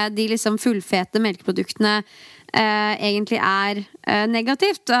de liksom fullfete melkeproduktene egentlig er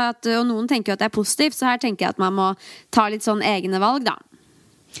negativt, og noen tenker jo at det er positivt, så her tenker jeg at man må ta litt sånn egne valg da.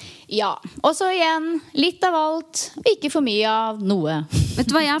 Ja, og så igjen, litt av alt, og ikke for mye av noe. Vet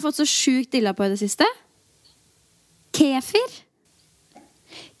du hva jeg har fått så sjukt illa på i det siste? Kefir.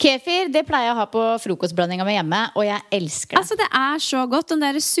 Kefir, det pleier jeg å ha på frokostblandinga med hjemme, og jeg elsker det. Altså, det er så godt, den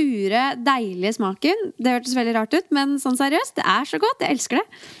der sure, deilige smaken. Det hørtes veldig rart ut, men sånn seriøst, det er så godt, jeg elsker det.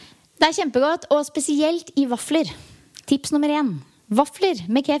 Det er kjempegodt, og spesielt i vafler. Tips nummer 1. Vafler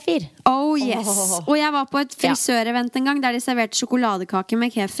med kefir. Oh yes. Og jeg var på et frisørevent en gang der de serverte sjokoladekake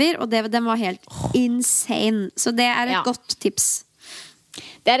med kefir, og den var helt insane. Så det er et godt tips.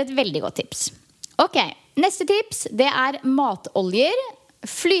 Det er et veldig godt tips. Ok, neste tips, det er matoljer.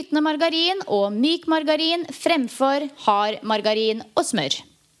 Flytende margarin og myk margarin fremfor hard margarin og smør.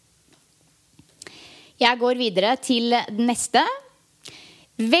 Jeg går videre til neste.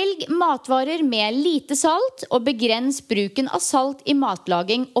 Velg matvarer med lite salt og begrens bruken av salt i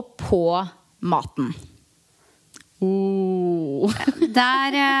matlaging og på maten.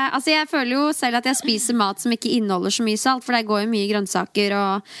 Altså jeg føler jo selv at jeg spiser mat som ikke inneholder så mye salt, for det går jo mye grønnsaker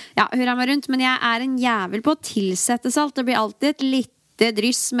og hurra meg rundt, men jeg er en jævel på å tilsette salt. Det blir alltid et litt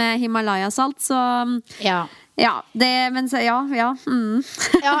dryss med Himalaya-salt, så jeg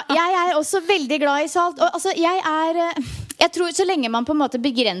er også veldig glad i salt. Og altså, jeg tror så lenge man på en måte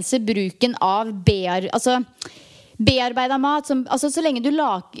begrenser bruken av bearbeidet mat, så lenge du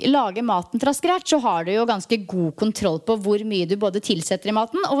lager maten fra scratch, så har du jo ganske god kontroll på hvor mye du både tilsetter i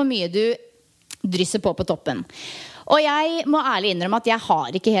maten, og hvor mye du drysser på toppen. Og jeg må ærlig innrømme at jeg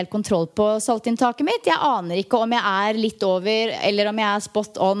har ikke helt kontroll på saltinntaket mitt. Jeg aner ikke om jeg er litt over, eller om jeg er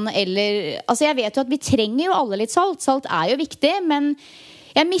spot on, altså jeg vet jo at vi trenger jo alle litt salt. Salt er jo viktig, men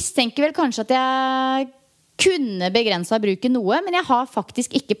jeg mistenker vel kanskje at jeg kunne begrenset bruken noe, men jeg har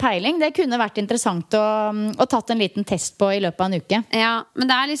faktisk ikke peiling. Det kunne vært interessant å tatt en liten test på i løpet av en uke. Ja, men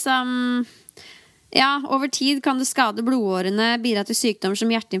det er liksom... Ja, over tid kan det skade blodårene, bidra til sykdom som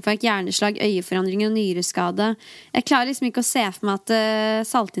hjerteinfarkt, hjerneslag, øyeforandringer og nyreskade. Jeg klarer liksom ikke å se for meg at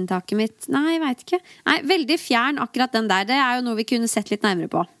saltinntaket mitt... Nei, jeg vet ikke. Nei, veldig fjern akkurat den der. Det er jo noe vi kunne sett litt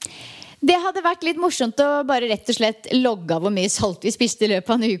nærmere på. Det hadde vært litt morsomt å bare rett og slett logge av hvor mye salt vi spiste i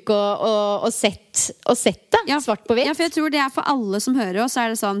løpet av en uke og sett det, svart på hvitt. Ja, for jeg tror det er for alle som hører oss, så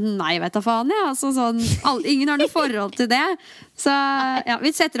er det sånn, nei, vet da faen, ja. Altså, sånn, ingen har noe forhold til det. Så ja,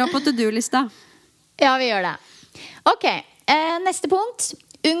 vi setter opp på to-do-lista. Ja, vi gjør det. Ok, neste punkt.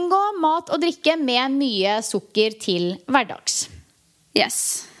 Unngå mat og drikke med mye sukker til hverdags.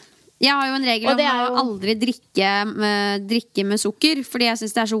 Yes. Jeg har jo en regel om å aldri drikke med sukker, fordi jeg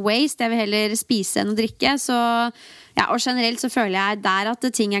synes det er så waste. Jeg vil heller spise enn å drikke. Så, ja, og generelt så føler jeg der at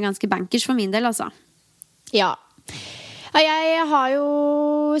ting er ganske bankers for min del, altså. Ja. Jeg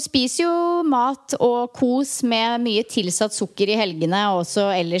spiser jo mat og kos med mye tilsatt sukker i helgene,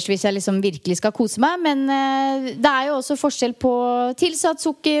 også ellers hvis jeg liksom virkelig skal kose meg. Men det er jo også forskjell på tilsatt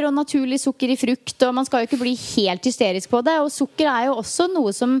sukker og naturlig sukker i frukt, og man skal jo ikke bli helt hysterisk på det. Og sukker er jo også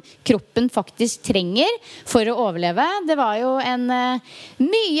noe som kroppen faktisk trenger for å overleve. Det var jo en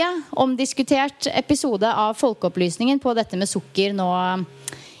mye omdiskutert episode av Folkeopplysningen på dette med sukker nå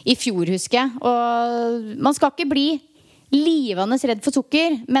i fjor, husker jeg. Og man skal ikke bli livende redd for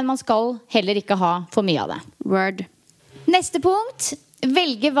sukker, men man skal heller ikke ha for mye av det. Word. Neste punkt.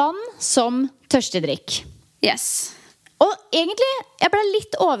 Velge vann som tørstedrikk. Yes. Og egentlig, jeg ble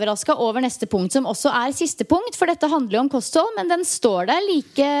litt overrasket over neste punkt, som også er siste punkt, for dette handler jo om kosthold, men den står der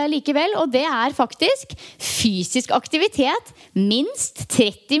likevel, og det er faktisk fysisk aktivitet minst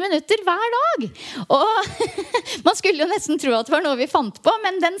 30 minutter hver dag. Og man skulle jo nesten tro at det var noe vi fant på,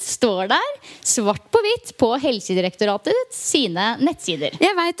 men den står der, svart på hvitt, på Helsedirektoratet sine nettsider.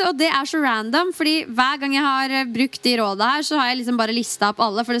 Jeg vet, og det er så random, fordi hver gang jeg har brukt de rådene her, så har jeg liksom bare listet opp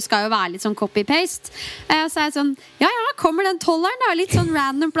alle, for det skal jo være litt sånn copy-paste. Så er jeg sånn, ja, kommer den tolleren da, litt sånn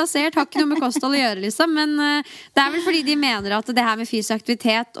random plassert, har ikke noe med kosthold å gjøre liksom, men det er vel fordi de mener at det her med fysisk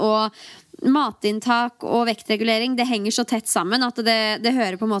aktivitet og matinntak og vektregulering, det henger så tett sammen at det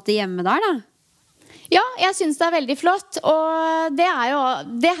hører på en måte hjemme der da. Ja, jeg synes det veldig flott. Og det jo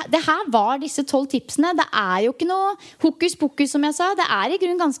det her var disse 12 tipsene. Det jo ikke noe hokus pokus, som jeg sa. Det I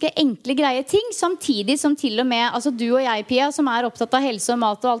grunn ganske enkle, greie ting. Samtidig som til og med altså du og jeg, Pia, som opptatt av helse og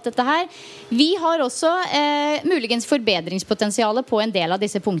mat og alt dette her, vi har også muligens forbedringspotensialet på en del av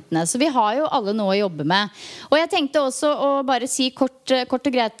disse punktene. Så vi har jo alle noe å jobbe med. Og jeg tenkte også å bare si kort og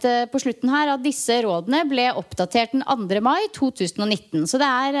greit på slutten her at disse rådene ble oppdatert den 2. mai 2019. Så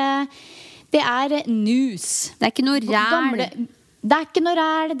det news. Det ikke noe ræl. Det ikke noe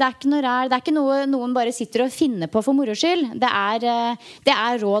ræl. Det ikke noe noen bare sitter og finner på for moro skyld. Det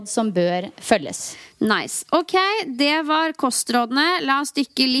råd som bør følges. Nice. Ok, det var kostrådene. La oss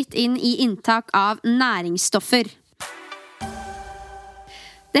dykke litt inn I inntak av næringsstoffer.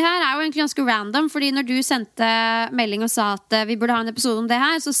 Det her jo egentlig ganske random, fordi når du sendte melding og sa at vi burde ha en episode om det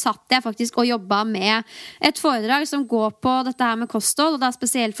her, så satt jeg faktisk og jobbet med et foredrag som går på dette her med kosthold, og da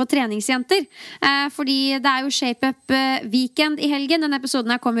spesielt for treningsjenter. Fordi det jo Shape Up Weekend I helgen. Den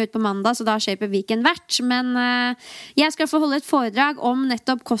episoden her kommer ut på mandag, så da har Shape Up Weekend vært. Men jeg skal få holde et foredrag om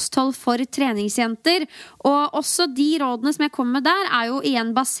nettopp kosthold for treningsjenter, og også de rådene som jeg kommer med der jo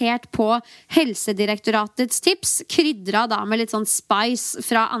igjen basert på Helsedirektoratets tips, krydret da med litt sånn spice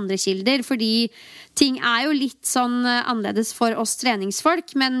fra andre kilder, fordi ting jo litt sånn annerledes for oss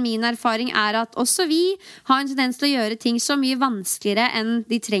treningsfolk, men min erfaring at også vi har en tendens til å gjøre ting så mye vanskeligere enn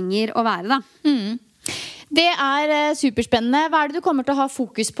de trenger å være da. Det superspennende. Hva det du kommer til å ha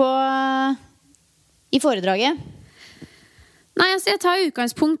fokus på I foredraget? Nei, altså jeg tar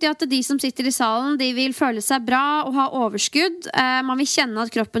utgangspunkt I at de som sitter I salen, de vil føle seg bra og ha overskudd. Man vil kjenne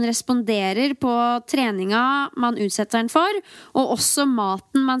at kroppen responderer på treninga man utsetter den for, og også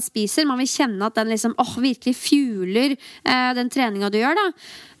maten man spiser. Man vil kjenne at den liksom, virkelig fueler den treninga du gjør da.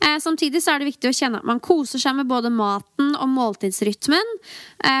 Samtidig så det viktig å kjenne at man koser seg med både maten og måltidsrytmen,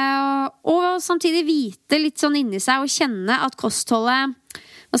 og samtidig vite litt sånn inni seg og kjenne at kostholdet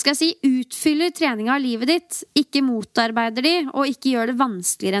utfyller treninga av livet ditt, ikke motarbeider de, og ikke gjør det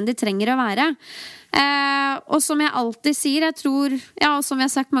vanskeligere enn de trenger å være. Og som jeg alltid sier, jeg tror, og som jeg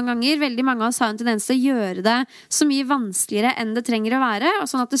har sagt mange ganger, veldig mange av oss har en tendens til å gjøre det så mye vanskeligere enn det trenger å være,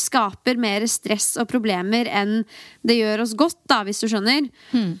 og sånn at det skaper mer stress og problemer enn det gjør oss godt, da, hvis du skjønner.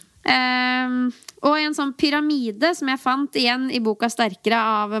 Og en sånn pyramide som jeg fant igjen I boka Sterkere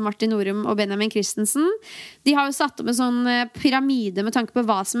av Martin Norum og Benjamin Christensen, de har jo satt opp en sånn pyramide med tanke på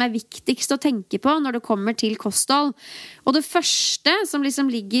hva som viktigst å tenke på når det kommer til kosthold. Og det første som liksom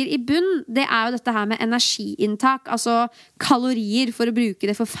ligger I bunn, det jo dette her med energiinntak, altså kalorier, for å bruke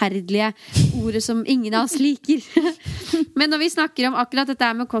det forferdelige ordet som ingen av oss liker. Men når vi snakker om akkurat dette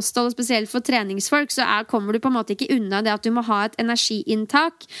her med kosthold, og spesielt for treningsfolk, så kommer du på en måte ikke unna det at du må ha et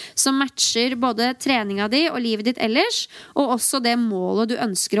energiinntak som matcher både treninga di og livet ditt ellers, og også det målet du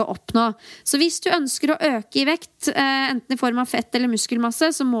ønsker å oppnå. Så hvis du ønsker å øke I vekt, enten I form av fett eller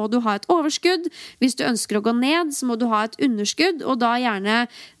muskelmasse, så må du ha et overskudd. Hvis du ønsker å gå ned, så må du ha et underskudd, og da gjerne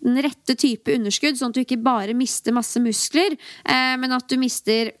den rette type underskudd, sånn at du ikke bare mister masse muskler, men at du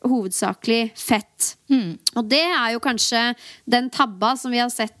mister hovedsakelig fett. Og det jo kanskje den tabba som vi har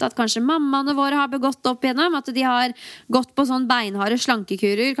sett at kanskje mammaene våre har begått opp igjennom, at de har gått på sånn beinharde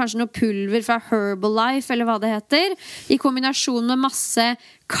slankekurer, kanskje noe pulver fra Herbalife eller hva det heter, I kombinasjon med masse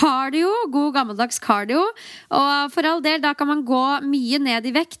cardio, god gammeldags cardio, og for all del da kan man gå mye ned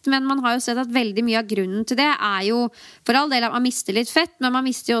I vekt, men man har jo sett at veldig mye av grunnen til det jo for all del at man mister litt fett, men man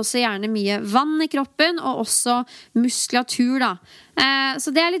mister jo også gjerne mye vann I kroppen, og også muskulatur da.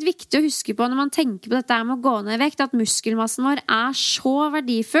 Så det litt viktig å huske på når man tenker på dette med å gå ned I vekt, at muskelmassen vår så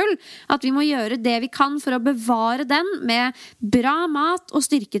verdifull at vi må gjøre det vi kan for å bevare den med bra mat og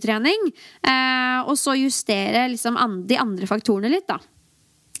styrketrening, og så justere liksom de andre faktorene litt da.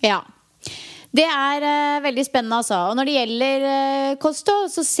 Ja, det veldig spennende altså. Og når det gjelder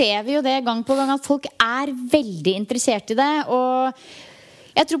kosthold, så ser vi jo det gang på gang at folk veldig interessert I det, og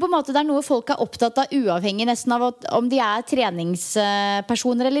jeg tror på en måte det noe folk opptatt av uavhengig nesten av om de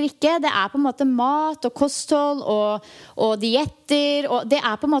treningspersoner eller ikke. Det på en måte mat og kosthold og dietter, og det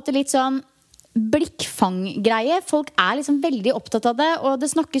på en måte litt sånn blikkfanggreie. Folk liksom veldig opptatt av det, og det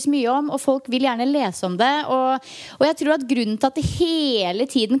snakkes mye om, og folk vil gjerne lese om det, og jeg tror at grunnen til at det hele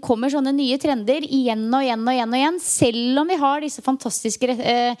tiden kommer sånne nye trender igjen og igjen og igjen og igjen, selv om vi har disse fantastiske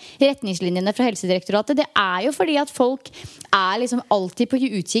retningslinjene fra Helsedirektoratet, det jo fordi at folk liksom alltid på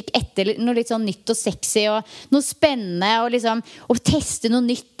utkikk etter noe litt sånn nytt og sexy og noe spennende, og liksom å teste noe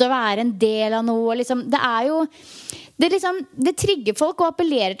nytt og være en del av noe, liksom, det trigger folk og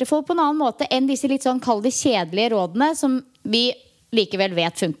appellerer til folk på en annen måte enn disse litt sånn, kall det kjedelige rådene som vi likevel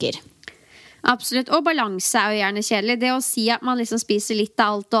vet funker. Absolutt, og balanse er jo gjerne kjedelig. Det å si at man liksom spiser litt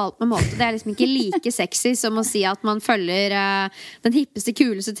av alt og alt med måte, det er liksom ikke like sexy som å si at man følger den hippeste,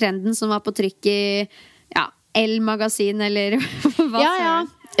 kuleste trenden som var på trykk i Elle-magasin, eller hva Ja.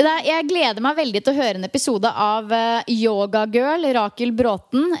 Jeg gleder meg veldig til å høre en episode av Yoga Girl, Rakel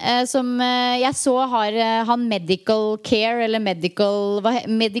Bråten, som jeg så har han Medical Care, eller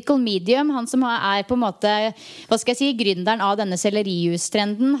Medical Medium, han som er på en måte, hva skal jeg si, gründeren av denne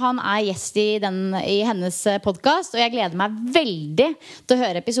sellerijus-trenden. Han er gjest i hennes podcast, og jeg gleder meg veldig til å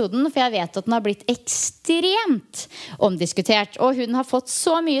høre episoden, for jeg vet at den har blitt ekstremt omdiskutert, og hun har fått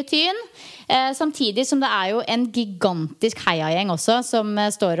så mye tyn. Samtidig som det er jo en gigantisk heiagjeng også, som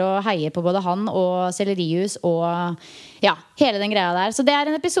står og heier på både han og sellerijus og hele den greia der. Så det er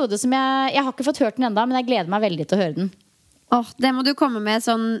en episode som jeg har ikke fått hørt den enda, men jeg gleder meg veldig til å høre den. Det må du komme med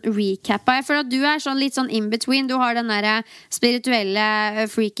sånn recap av. For at du er sånn litt sånn in between. Du har den der spirituelle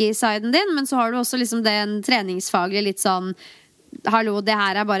freaky siden din, men så har du også liksom den treningsfaglige litt sånn hallo, det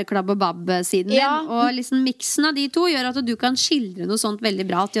her er bare klabb og babb-siden din. Og liksom miksen av de to gjør at du kan skildre noe sånt veldig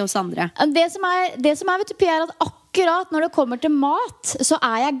bra til oss andre. Det som er vet du, Pia, er at akkurat når det kommer til mat, så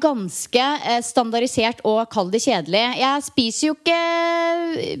er jeg ganske standardisert og kall det kjedelig. Jeg spiser jo ikke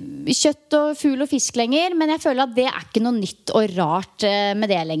kjøtt og fugl og fisk lenger, men jeg føler at det er ikke noe nytt og rart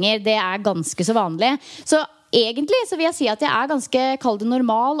med det lenger. Det er ganske så vanlig. Så egentlig så vil jeg si at jeg er ganske kall det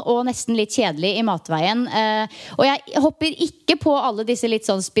normal og nesten litt kjedelig i matveien, og jeg hopper ikke på alle disse litt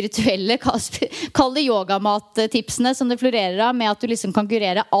sånn spirituelle kall det yogamattipsene som det florerer av, med at du liksom kan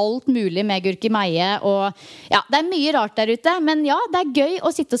kurere alt mulig med gurkemeie og det er mye rart der ute, men det er gøy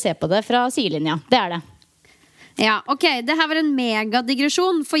å sitte og se på det fra sidelinja, det er det. Ja, ok, det her var en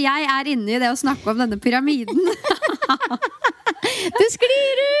megadigresjon, for jeg er inne i det å snakke om denne pyramiden. Det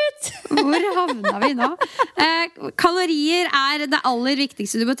sklir ut! Hvor havna vi nå? Kalorier er det aller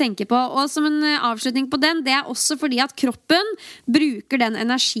viktigste du må tenke på. Og som en avslutning på den, det er også fordi at kroppen bruker den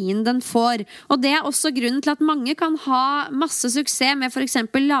energien den får. Og det er også grunnen til at mange kan ha masse suksess med for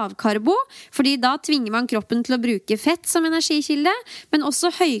eksempel lavkarbo, fordi da tvinger man kroppen til å bruke fett som energikilde. Men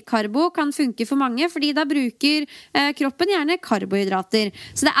også høykarbo kan funke for mange, fordi da bruker kroppen gjerne karbohydrater.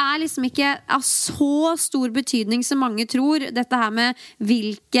 Så det er liksom ikke av så stor betydning som mange tror, dette her med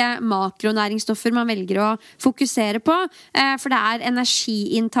hvilke makronæringsstoffer man velger å fokusere på, for det er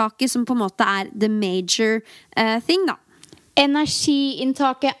energiinntaket som på en måte er the major thing da.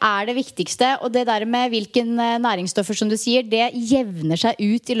 Energiinntaket er det viktigste, og det der med hvilke næringsstoffer som du sier, det jevner seg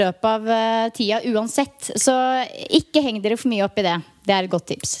ut i løpet av tida uansett, så ikke heng dere for mye opp i det. Det er et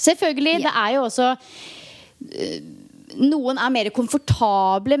godt tips. Selvfølgelig, det er jo også noen er mer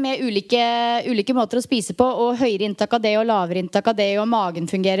komfortable med ulike måter å spise på, og høyere inntak av det og lavere inntak av det, og magen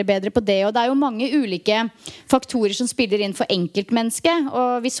fungerer bedre på det, og det er jo mange ulike faktorer som spiller inn for enkeltmennesket,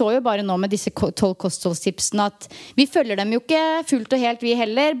 og vi så jo bare nå med disse 12 kostholdstipsene at vi følger dem jo ikke fullt og helt vi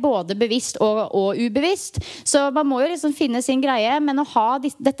heller, både bevisst og ubevisst, så man må jo liksom finne sin greie, men å ha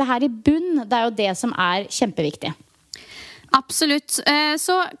dette her i bunn, det er jo det som er kjempeviktig. Absolutt.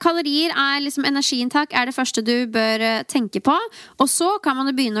 Så kalorier er liksom energiinntak er det første du bør tenke på. Og så kan man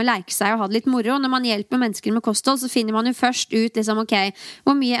jo begynne å leke seg og ha det litt moro. Når man hjelper mennesker med kosthold, så finner man jo først ut liksom, ok,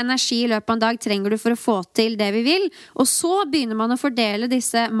 hvor mye energi i løpet av en dag trenger du for å få til det vi vil. Og så begynner man å fordele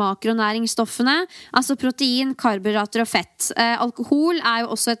disse makronæringsstoffene, altså protein, karbohydrater og fett. Alkohol er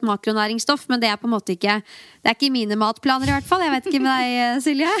jo også et makronæringsstoff, men det er på en måte ikke i mine matplaner i hvert fall. Jeg vet ikke med deg,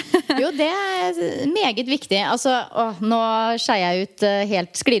 Silje? Jo, det er meget viktig. Altså, nå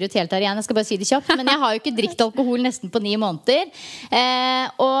sklir ut helt her igjen. Jeg skal bare si det kjapt, men jeg har jo ikke drikt alkohol nesten på 9 måneder,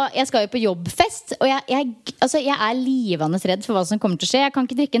 og jeg skal jo på jobbfest, og jeg er livende redd for hva som kommer til å skje. Jeg kan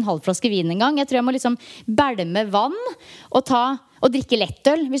ikke drikke en halv flaske vin en gang. Jeg tror jeg må liksom bælme vann og drikke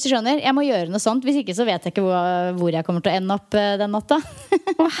lettøl, hvis du skjønner. Jeg må gjøre noe sånt, hvis ikke så vet jeg ikke hvor jeg kommer til å ende opp den natta.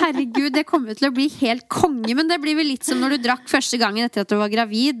 Herregud, det kommer til å bli helt konge, men det blir vel litt som når du drakk første gangen etter at du var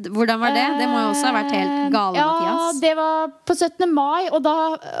gravid. Hvordan var det? Det må jo også ha vært helt gale, Mathias. Ja, det var på 17. mai, og da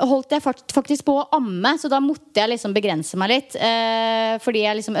holdt jeg faktisk på å amme, så da måtte jeg liksom begrense meg litt, fordi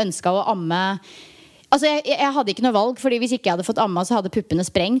jeg liksom ønsket å amme. Altså, jeg hadde ikke noe valg, fordi hvis ikke jeg hadde fått amma, så hadde puppene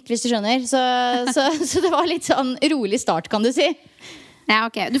sprengt, hvis du skjønner. Så det var litt sånn rolig start, kan du si. Ja,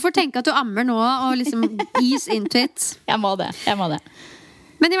 ok. Du får tenke at du ammer nå, og liksom ease into it. Jeg må det.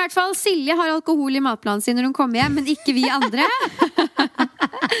 Men i hvert fall, Silje har alkohol i matplanen sin når hun kommer hjem, men ikke vi andre.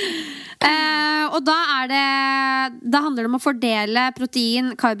 Og da handler det om å fordele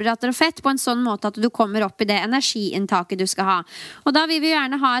protein, karbohydrater og fett på en sånn måte at du kommer opp i det energiinntaket du skal ha. Og da vil vi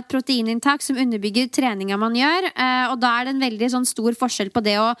gjerne ha et proteininntak som underbygger treninga man gjør, og da er det en veldig sånn stor forskjell på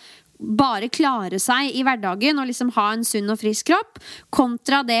det å bare klare seg i hverdagen og liksom ha en sunn og frisk kropp,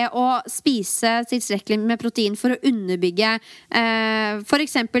 kontra det å spise tilstrekkelig med protein for å underbygge for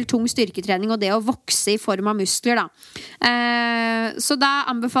eksempel tung styrketrening og det å vokse i form av muskler da. Så da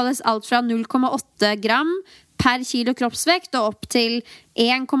anbefales alt fra 0,8 gram per kilo kroppsvekt og opp til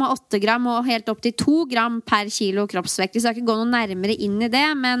 1,8 gram og helt opp til 2 gram per kilo kroppsvekt. Vi skal ikke gå noe nærmere inn i det,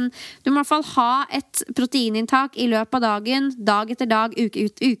 men du må i hvert fall ha et proteininntak i løpet av dagen, dag etter dag,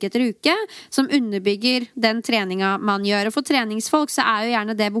 uke etter uke, som underbygger den treninga man gjør. Og for treningsfolk så jo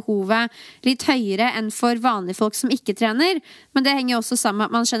gjerne det behovet litt høyere enn for vanlige folk som ikke trener, men det henger også sammen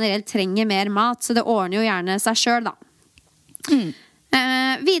med at man generelt trenger mer mat, så det ordner jo gjerne seg selv da.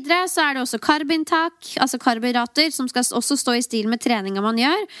 Videre så det også karbinntak, altså karbohydrater, som skal også stå i stil med treninga man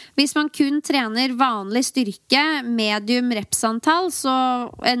gjør. Hvis man kun trener vanlig styrke, medium repsantall, så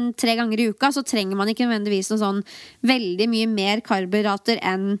 3 ganger i uka, så trenger man ikke nødvendigvis noe sånn veldig mye mer karbohydrater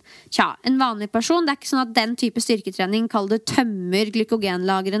enn en vanlig person. Det ikke sånn at den type styrketrening, kall det tømmer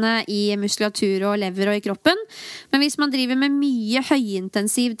glykogenlagrene i muskulatur og lever og i kroppen. Men hvis man driver med mye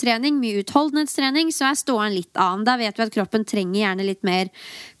høyintensiv trening, mye utholdenhetstrening, så ståen litt annen. Da vet vi at kroppen trenger gjerne litt mer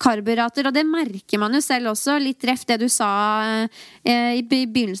karbohydrater, og det merker man jo selv også, litt reft det du sa i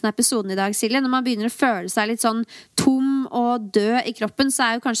begynnelsen av episoden i dag, Silje. Når man begynner å føle seg litt sånn tom og død i kroppen,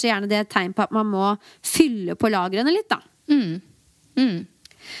 så jo kanskje gjerne det et tegn på at man må fylle på lagrene litt da.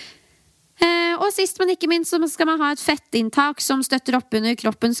 Og sist, men ikke minst, så skal man ha et fettinntak som støtter opp under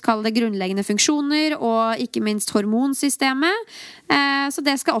kroppens grunnleggende funksjoner og ikke minst hormonsystemet. Så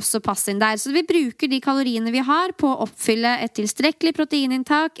det skal også passe inn der. Så vi bruker de kaloriene vi har på å oppfylle et tilstrekkelig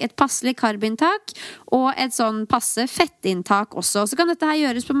proteininntak, et passelig karbinntak og et sånn passe fettinntak også. Så kan dette her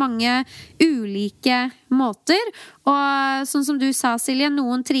gjøres på mange ulike måter. Og sånn som du sa, Silje,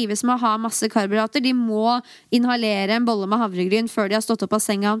 noen trives med å ha masse karbohydrater. De må inhalere en bolle med havregryn før de har stått opp av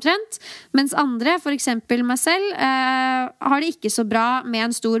senga omtrent. Mens andre, for eksempel meg selv, har det ikke så bra med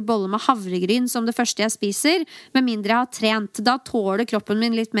en stor bolle med havregryn som det første jeg spiser, med mindre jeg har trent. Da tåler kroppen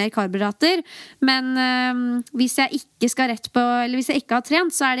min litt mer karbohydrater. Men hvis jeg ikke skal rett på, eller hvis jeg ikke har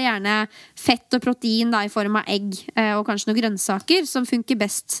trent, så det gjerne fett og protein da, i form av egg og kanskje noen grønnsaker som funker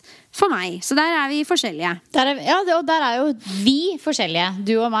best for meg. Så der vi forskjellige. Og der jo vi forskjellige,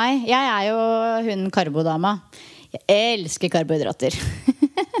 du og meg. Jeg jo hun karbodama. Jeg elsker karbohydrater.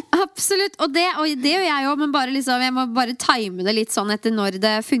 Absolutt, og det gjør jeg jo, men jeg må bare time det litt sånn etter når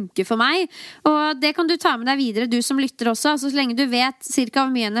det funker for meg. Og det kan du ta med deg videre, du som lytter også. Altså, så lenge du vet cirka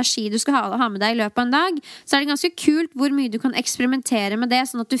hvor mye energi du skal ha med deg i løpet av en dag, så det ganske kult hvor mye du kan eksperimentere med det,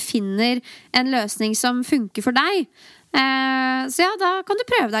 sånn at du finner en løsning som funker for deg. Så ja, da kan du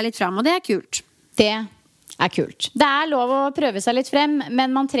prøve deg litt frem, og det kult. Det kult. Det lov å prøve seg litt frem,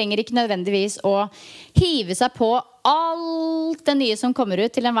 men man trenger ikke nødvendigvis å hive seg på alt det nye som kommer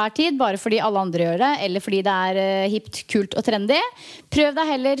ut til enhver tid, bare fordi alle andre gjør det, eller fordi det hipt, kult og trendy. Prøv deg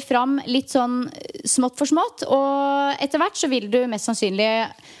heller fram litt sånn smått for smått, og etter hvert så vil du mest sannsynlig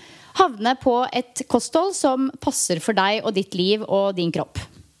havne på et kosthold som passer for deg og ditt liv og din kropp.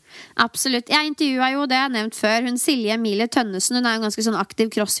 Absolutt. Jeg intervjuet jo det jeg nevnt før, hun Silje Emilie Tønnesen, hun jo en ganske sånn aktiv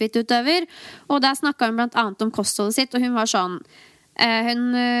crossfit-utøver, og der snakket hun blant annet om kostholdet sitt, og hun var sånn, hun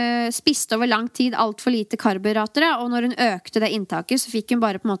spiste over lang tid alt for lite karbohydrater, og når hun økte det inntaket, så fikk hun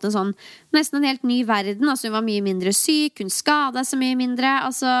bare på en måte en sånn, nesten en helt ny verden, altså hun var mye mindre syk, hun skadet så mye mindre,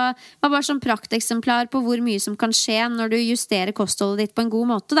 altså det var bare sånn prakteksemplar på hvor mye som kan skje når du justerer kostholdet ditt på en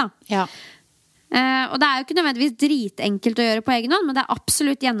god måte da. Ja. Og det jo ikke nødvendigvis dritenkelt å gjøre på egen hånd, men det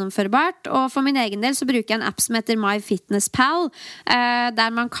absolutt gjennomførbart. Og for min egen del så bruker jeg en app som heter MyFitnessPal, der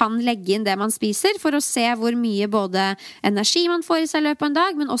man kan legge inn det man spiser for å se hvor mye både energi man får i seg i løpet av en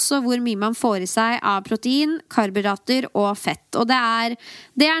dag, men også hvor mye man får i seg av protein, karbohydrater og fett. Og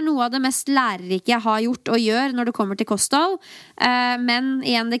det noe av det mest lærerike jeg har gjort og gjør når det kommer til kosthold, men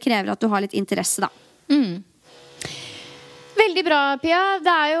igjen, det krever at du har litt interesse da. Veldig bra, Pia.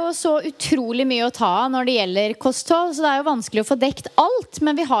 Det jo så utrolig mye å ta når det gjelder kosthold, så det jo vanskelig å få dekt alt,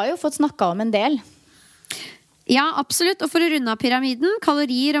 men vi har jo fått snakket om en del. Ja, absolutt. Og for å runde av pyramiden,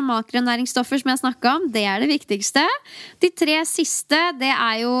 kalorier og makronæringsstoffer som jeg snakket om, det det viktigste. De 3 siste, det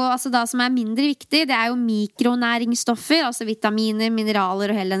jo, altså da som mindre viktig, det jo mikronæringsstoffer, altså vitaminer,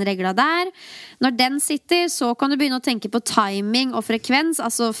 mineraler og hele den regla der. Når den sitter, så kan du begynne å tenke på timing og frekvens,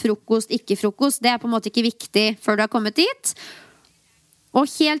 altså frokost, ikke frokost. Det på en måte ikke viktig før du har kommet dit. Og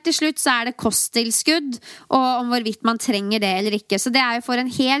helt til slutt så det kosttilskudd, og om hvorvidt man trenger det eller ikke. Så det jo for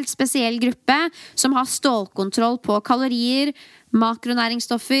en helt spesiell gruppe som har stålkontroll på kalorier,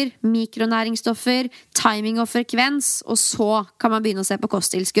 makronæringsstoffer, mikronæringsstoffer, timing og frekvens, og så kan man begynne å se på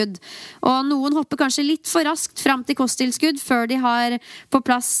kosttilskudd. Og noen hopper kanskje litt for raskt fram til kosttilskudd før de har på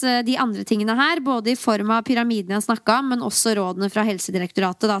plass de andre tingene her, både i form av pyramiden jeg snakket om, men også rådene fra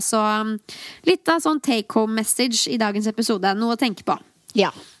Helsedirektoratet da. Så litt av sånn take-home message i dagens episode, noe å tenke på.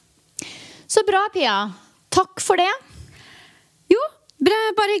 Ja. Så bra, Pia. Takk for det. Jo,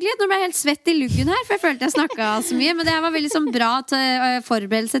 bare hyggelig. Nå ble jeg helt svett i luggen her, for jeg følte jeg snakket så mye. Men det var veldig sånn bra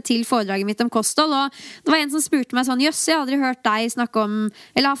forberedelse til foredraget mitt om kosthold. Og det var en som spurte meg sånn, jøss, jeg har aldri hørt deg snakke om,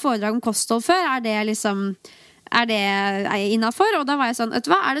 eller ha foredrag om kosthold før. Er det innenfor? Og da var jeg sånn, vet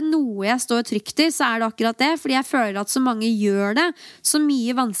du hva, er det noe jeg står trygt i, så er det akkurat det. Fordi jeg føler at så mange gjør det så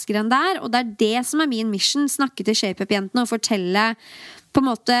mye vanskeligere enn det er. Og det er det som er min mission, snakke til ShapeUp-jentene og fortelle på en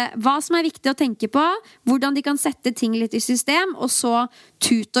måte hva som er viktig å tenke på, hvordan de kan sette ting litt i system, og så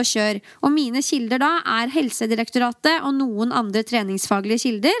tut og kjør. Og mine kilder da er Helsedirektoratet og noen andre treningsfaglige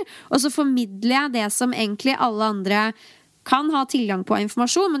kilder, og så formidler jeg det som egentlig alle andre kan ha tilgang på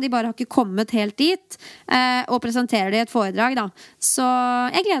informasjon, men de bare har ikke kommet helt dit, og presenterer det i et foredrag da. Så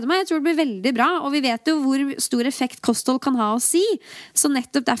jeg gleder meg, jeg tror det blir veldig bra, og vi vet jo hvor stor effekt kosthold kan ha å si, så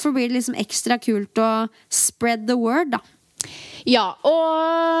nettopp derfor blir det liksom ekstra kult å spread the word da. Ja,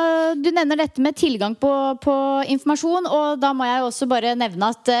 og du nevner dette med tilgang på informasjon, og da må jeg også bare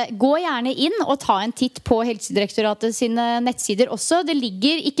nevne at gå gjerne inn og ta en titt på Helsedirektoratet sine nettsider også. Det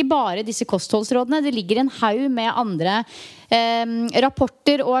ligger ikke bare disse kostholdsrådene, det ligger en haug med andre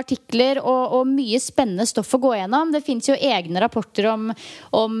rapporter og artikler og mye spennende stoff å gå gjennom. Det finnes jo egne rapporter om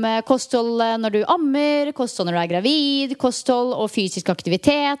kosthold når du ammer, kosthold når du er gravid, kosthold og fysisk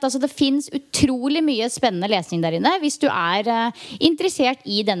aktivitet. Altså det finnes utrolig mye spennende lesning der inne hvis du er interessert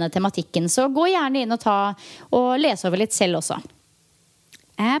i denne tematikken. Så gå gjerne inn og lese over litt selv også.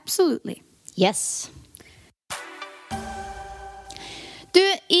 Absolutely. Yes. Du,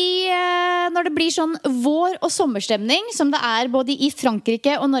 når det blir sånn vår- og sommerstemning, som det er både i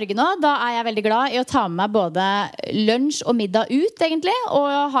Frankrike og Norge nå, da er jeg veldig glad i å ta med meg både lunsj og middag ut, egentlig,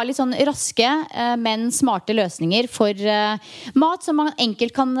 og ha litt sånn raske, men smarte løsninger for mat som man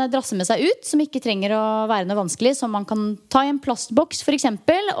enkelt kan drasse med seg ut, som ikke trenger å være noe vanskelig, som man kan ta i en plastboks for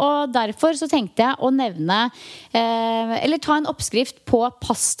eksempel, og derfor så tenkte jeg å nevne, eller ta en oppskrift på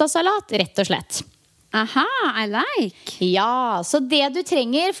pastasalat, rett og slett. Aha, I like. Ja, så det du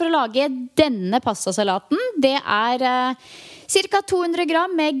trenger for å lage denne pastasalaten, det er ca. 200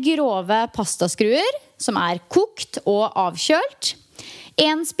 gram med grove pastaskruer, som er kokt og avkjølt.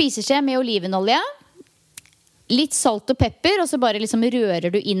 1 spiseskje med olivenolje, litt salt og pepper, og så bare liksom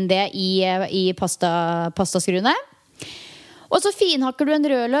rører du inn det i pastaskruene. Og så finhakker du en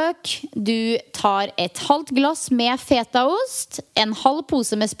rødløk. Du tar et halvt glass med fetaost, en halv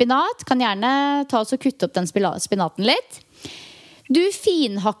pose med spinat. Kan gjerne ta og kutte opp den spinaten litt. Du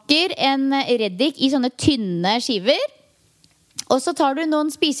finhakker en reddik i sånne tynne skiver. Og så tar du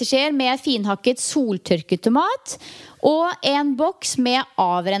noen spiseskjeer med finhakket soltørket tomat og en boks med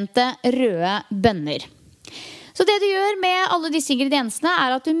avrente røde bønner. Så det du gjør med alle disse ingrediensene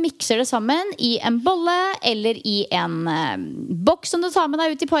er at du mikser det sammen i en bolle eller i en boks som du tar med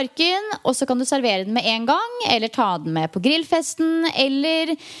deg ut i parken, og så kan du servere den med en gang, eller ta den med på grillfesten,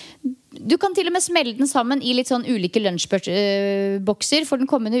 eller du kan til og med smelle den sammen i litt sånn ulike lunsjbokser for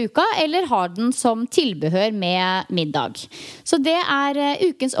den kommende uka, eller ha den som tilbehør med middag. Så det er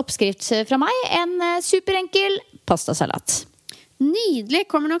ukens oppskrift fra meg, en superenkel pastasalat. Nydelig,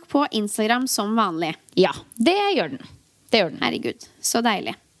 kommer nok på Instagram som vanlig. Ja, det gjør den. Herregud, så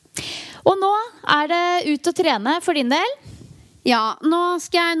deilig. Og nå er det ut å trene for din del. Ja, nå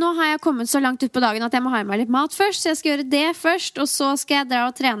har jeg kommet så langt ut på dagen at jeg må ha i meg litt mat først. Så jeg skal gjøre det først, og så skal jeg dra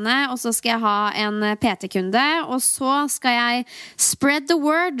og trene, og så skal jeg ha en PT-kunde, og så skal jeg spread the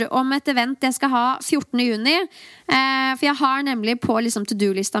word om et event jeg skal ha 14. juni. For jeg har nemlig på liksom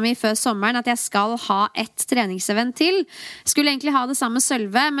to-do-lista mi før sommeren at jeg skal ha et treningsevent til. Skulle egentlig ha det samme med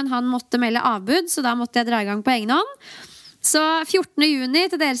Sølve, men han måtte melde avbud, så da måtte jeg dra i gang på egen hånd. Så 14. juni,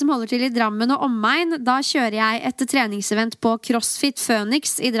 til dere som holder til i Drammen og omegn, da kjører jeg et treningsevent på CrossFit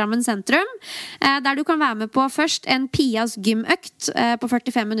Phoenix i Drammen sentrum, der du kan være med på først en Pias gymøkt på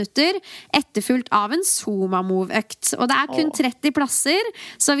 45 minutter, etterfulgt av en Zuma Move-økt. Og det er kun 30 plasser,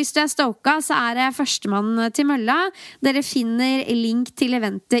 så hvis du er stoka, så er det førstemann til mølla. Dere finner link til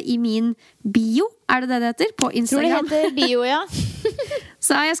eventet i min bio, er det det heter? På Instagram. Tror det heter bio, ja.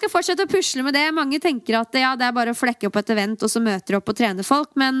 Så jeg skal fortsette å pusle med det. Mange tenker at det er bare å flekke opp et event, og så møter du opp og trener folk.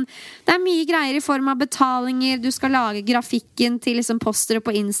 Men det er mye greier i form av betalinger. Du skal lage grafikken til liksom postere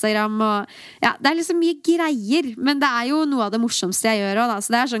på Instagram. Og, ja, det er liksom mye greier. Men det er jo noe av det morsomste jeg gjør også, da.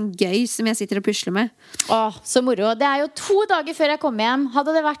 Så det er sånn gøy som jeg sitter og pusler med. Åh, så moro. Det er jo 2 dager før jeg kommer hjem.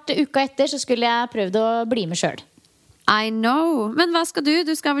 Hadde det vært uka etter, så skulle jeg prøvd å bli med selv. I know. Men hva skal du?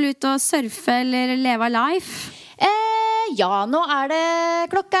 Du skal vel ut og surfe eller leve av life? Ja, nå er det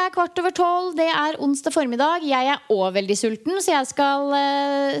klokka 11:15. Det er onsdag formiddag. Jeg er også veldig sulten, så jeg skal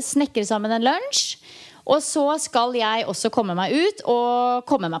snekre sammen en lunsj. Og så skal jeg også komme meg ut og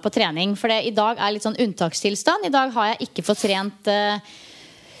komme meg på trening. For i dag er litt sånn unntakstilstand. I dag har jeg ikke fått trent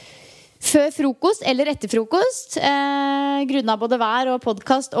før frokost eller etter frokost, grunnet både vær og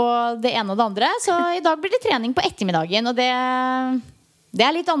podcast og det ene og det andre. Så i dag blir det trening på ettermiddagen. Og det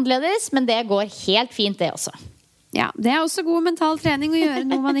er litt annerledes, men det går helt fint det også. Ja, det er også god mental trening å gjøre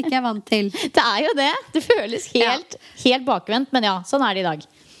noe man ikke er vant til. Det er jo det. Det føles helt bakvendt, men ja, sånn er det i dag.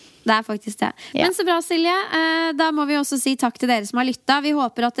 Det er faktisk det. Ja. Men så bra, Silje. Da må vi også si takk til dere som har lyttet. Vi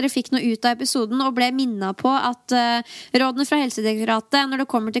håper at dere fikk noe ut av episoden og ble minnet på at rådene fra Helsedirektoratet når det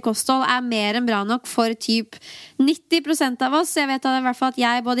kommer til kosthold er mer enn bra nok for typ 90% av oss. Jeg vet i hvert fall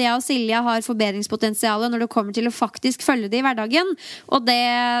at både jeg og Silje har forbedringspotensial når det kommer til å faktisk følge det i hverdagen. Og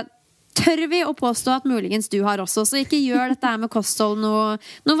det tør vi å påstå at muligens du har også. Så ikke gjør dette her med kosthold noe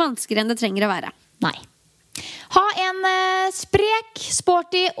vanskeligere enn det trenger å være. Nei. Ha en sprek,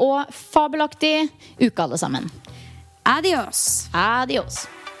 sporty og fabelaktig uke alle sammen. Adios. Adios.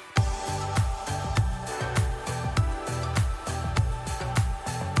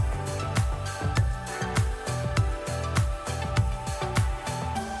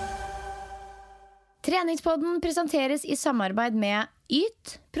 Treningspodden presenteres i samarbeid med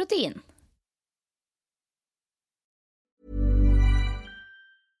Yt Protein.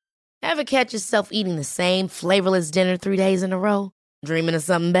 Ever catch yourself eating the same flavorless dinner 3 days in a row? Dreaming of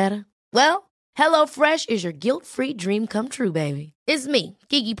something better? Well, HelloFresh is your guilt-free dream come true, baby. It's me,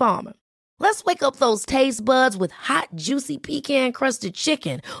 Keke Palmer. Let's wake up those taste buds with hot, juicy pecan-crusted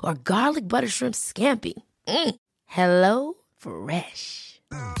chicken or garlic butter shrimp scampi. Hello Fresh.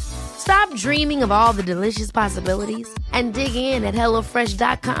 Stop dreaming of all the delicious possibilities and dig in at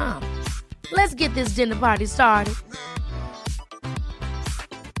HelloFresh.com. Let's get this dinner party started.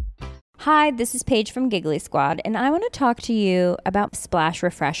 Hi, this is Paige from Giggly Squad, and I want to talk to you about Splash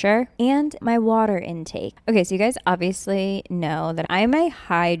Refresher and my water intake. Okay, so you guys obviously know that I'm a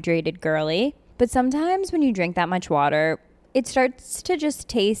hydrated girly, but sometimes when you drink that much water, it starts to just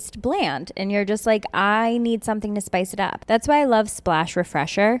taste bland, and you're just like, I need something to spice it up. That's why I love Splash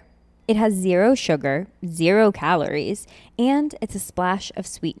Refresher. It has 0 sugar, 0 calories, and it's a splash of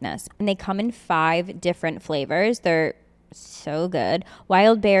sweetness. And they come in 5 different flavors. They're so good.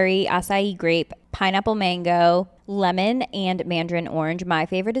 Wild berry, acai grape, pineapple mango, lemon, and mandarin orange. My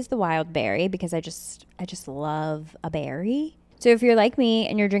favorite is the wild berry because I just love a berry. So if you're like me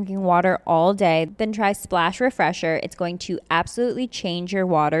and you're drinking water all day, then try Splash Refresher. It's going to absolutely change your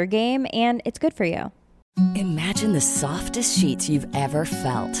water game, and it's good for you. Imagine the softest sheets you've ever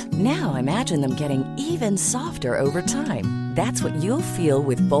felt. Now imagine them getting even softer over time. That's what you'll feel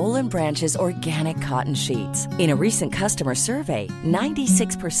with Boll & Branch's organic cotton sheets. In a recent customer survey,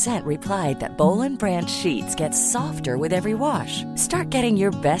 96% replied that Boll & Branch sheets get softer with every wash. Start getting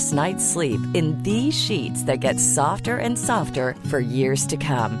your best night's sleep in these sheets that get softer and softer for years to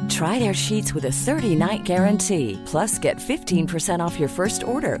come. Try their sheets with a 30-night guarantee. Plus, get 15% off your first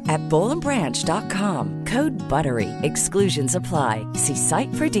order at bollandbranch.com. Code BUTTERY. Exclusions apply. See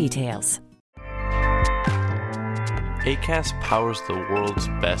site for details. Acast powers the world's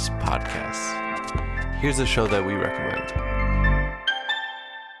best podcasts. Here's a show that we recommend.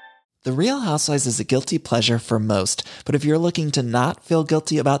 The Real Housewives is a guilty pleasure for most, but if you're looking to not feel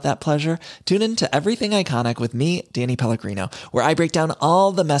guilty about that pleasure, tune in to Everything Iconic with me, Danny Pellegrino, where I break down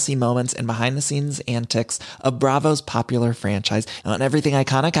all the messy moments and behind-the-scenes antics of Bravo's popular franchise. And on Everything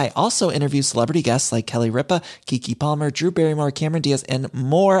Iconic, I also interview celebrity guests like Kelly Ripa, Keke Palmer, Drew Barrymore, Cameron Diaz, and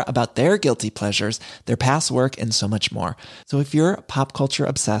more about their guilty pleasures, their past work, and so much more. So if you're pop culture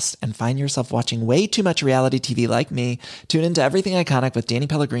obsessed and find yourself watching way too much reality TV like me, tune in to Everything Iconic with Danny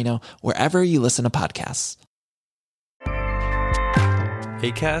Pellegrino, wherever you listen to podcasts.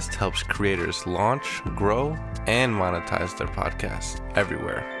 Acast helps creators launch, grow, and monetize their podcasts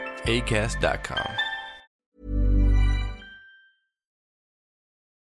everywhere. Acast.com.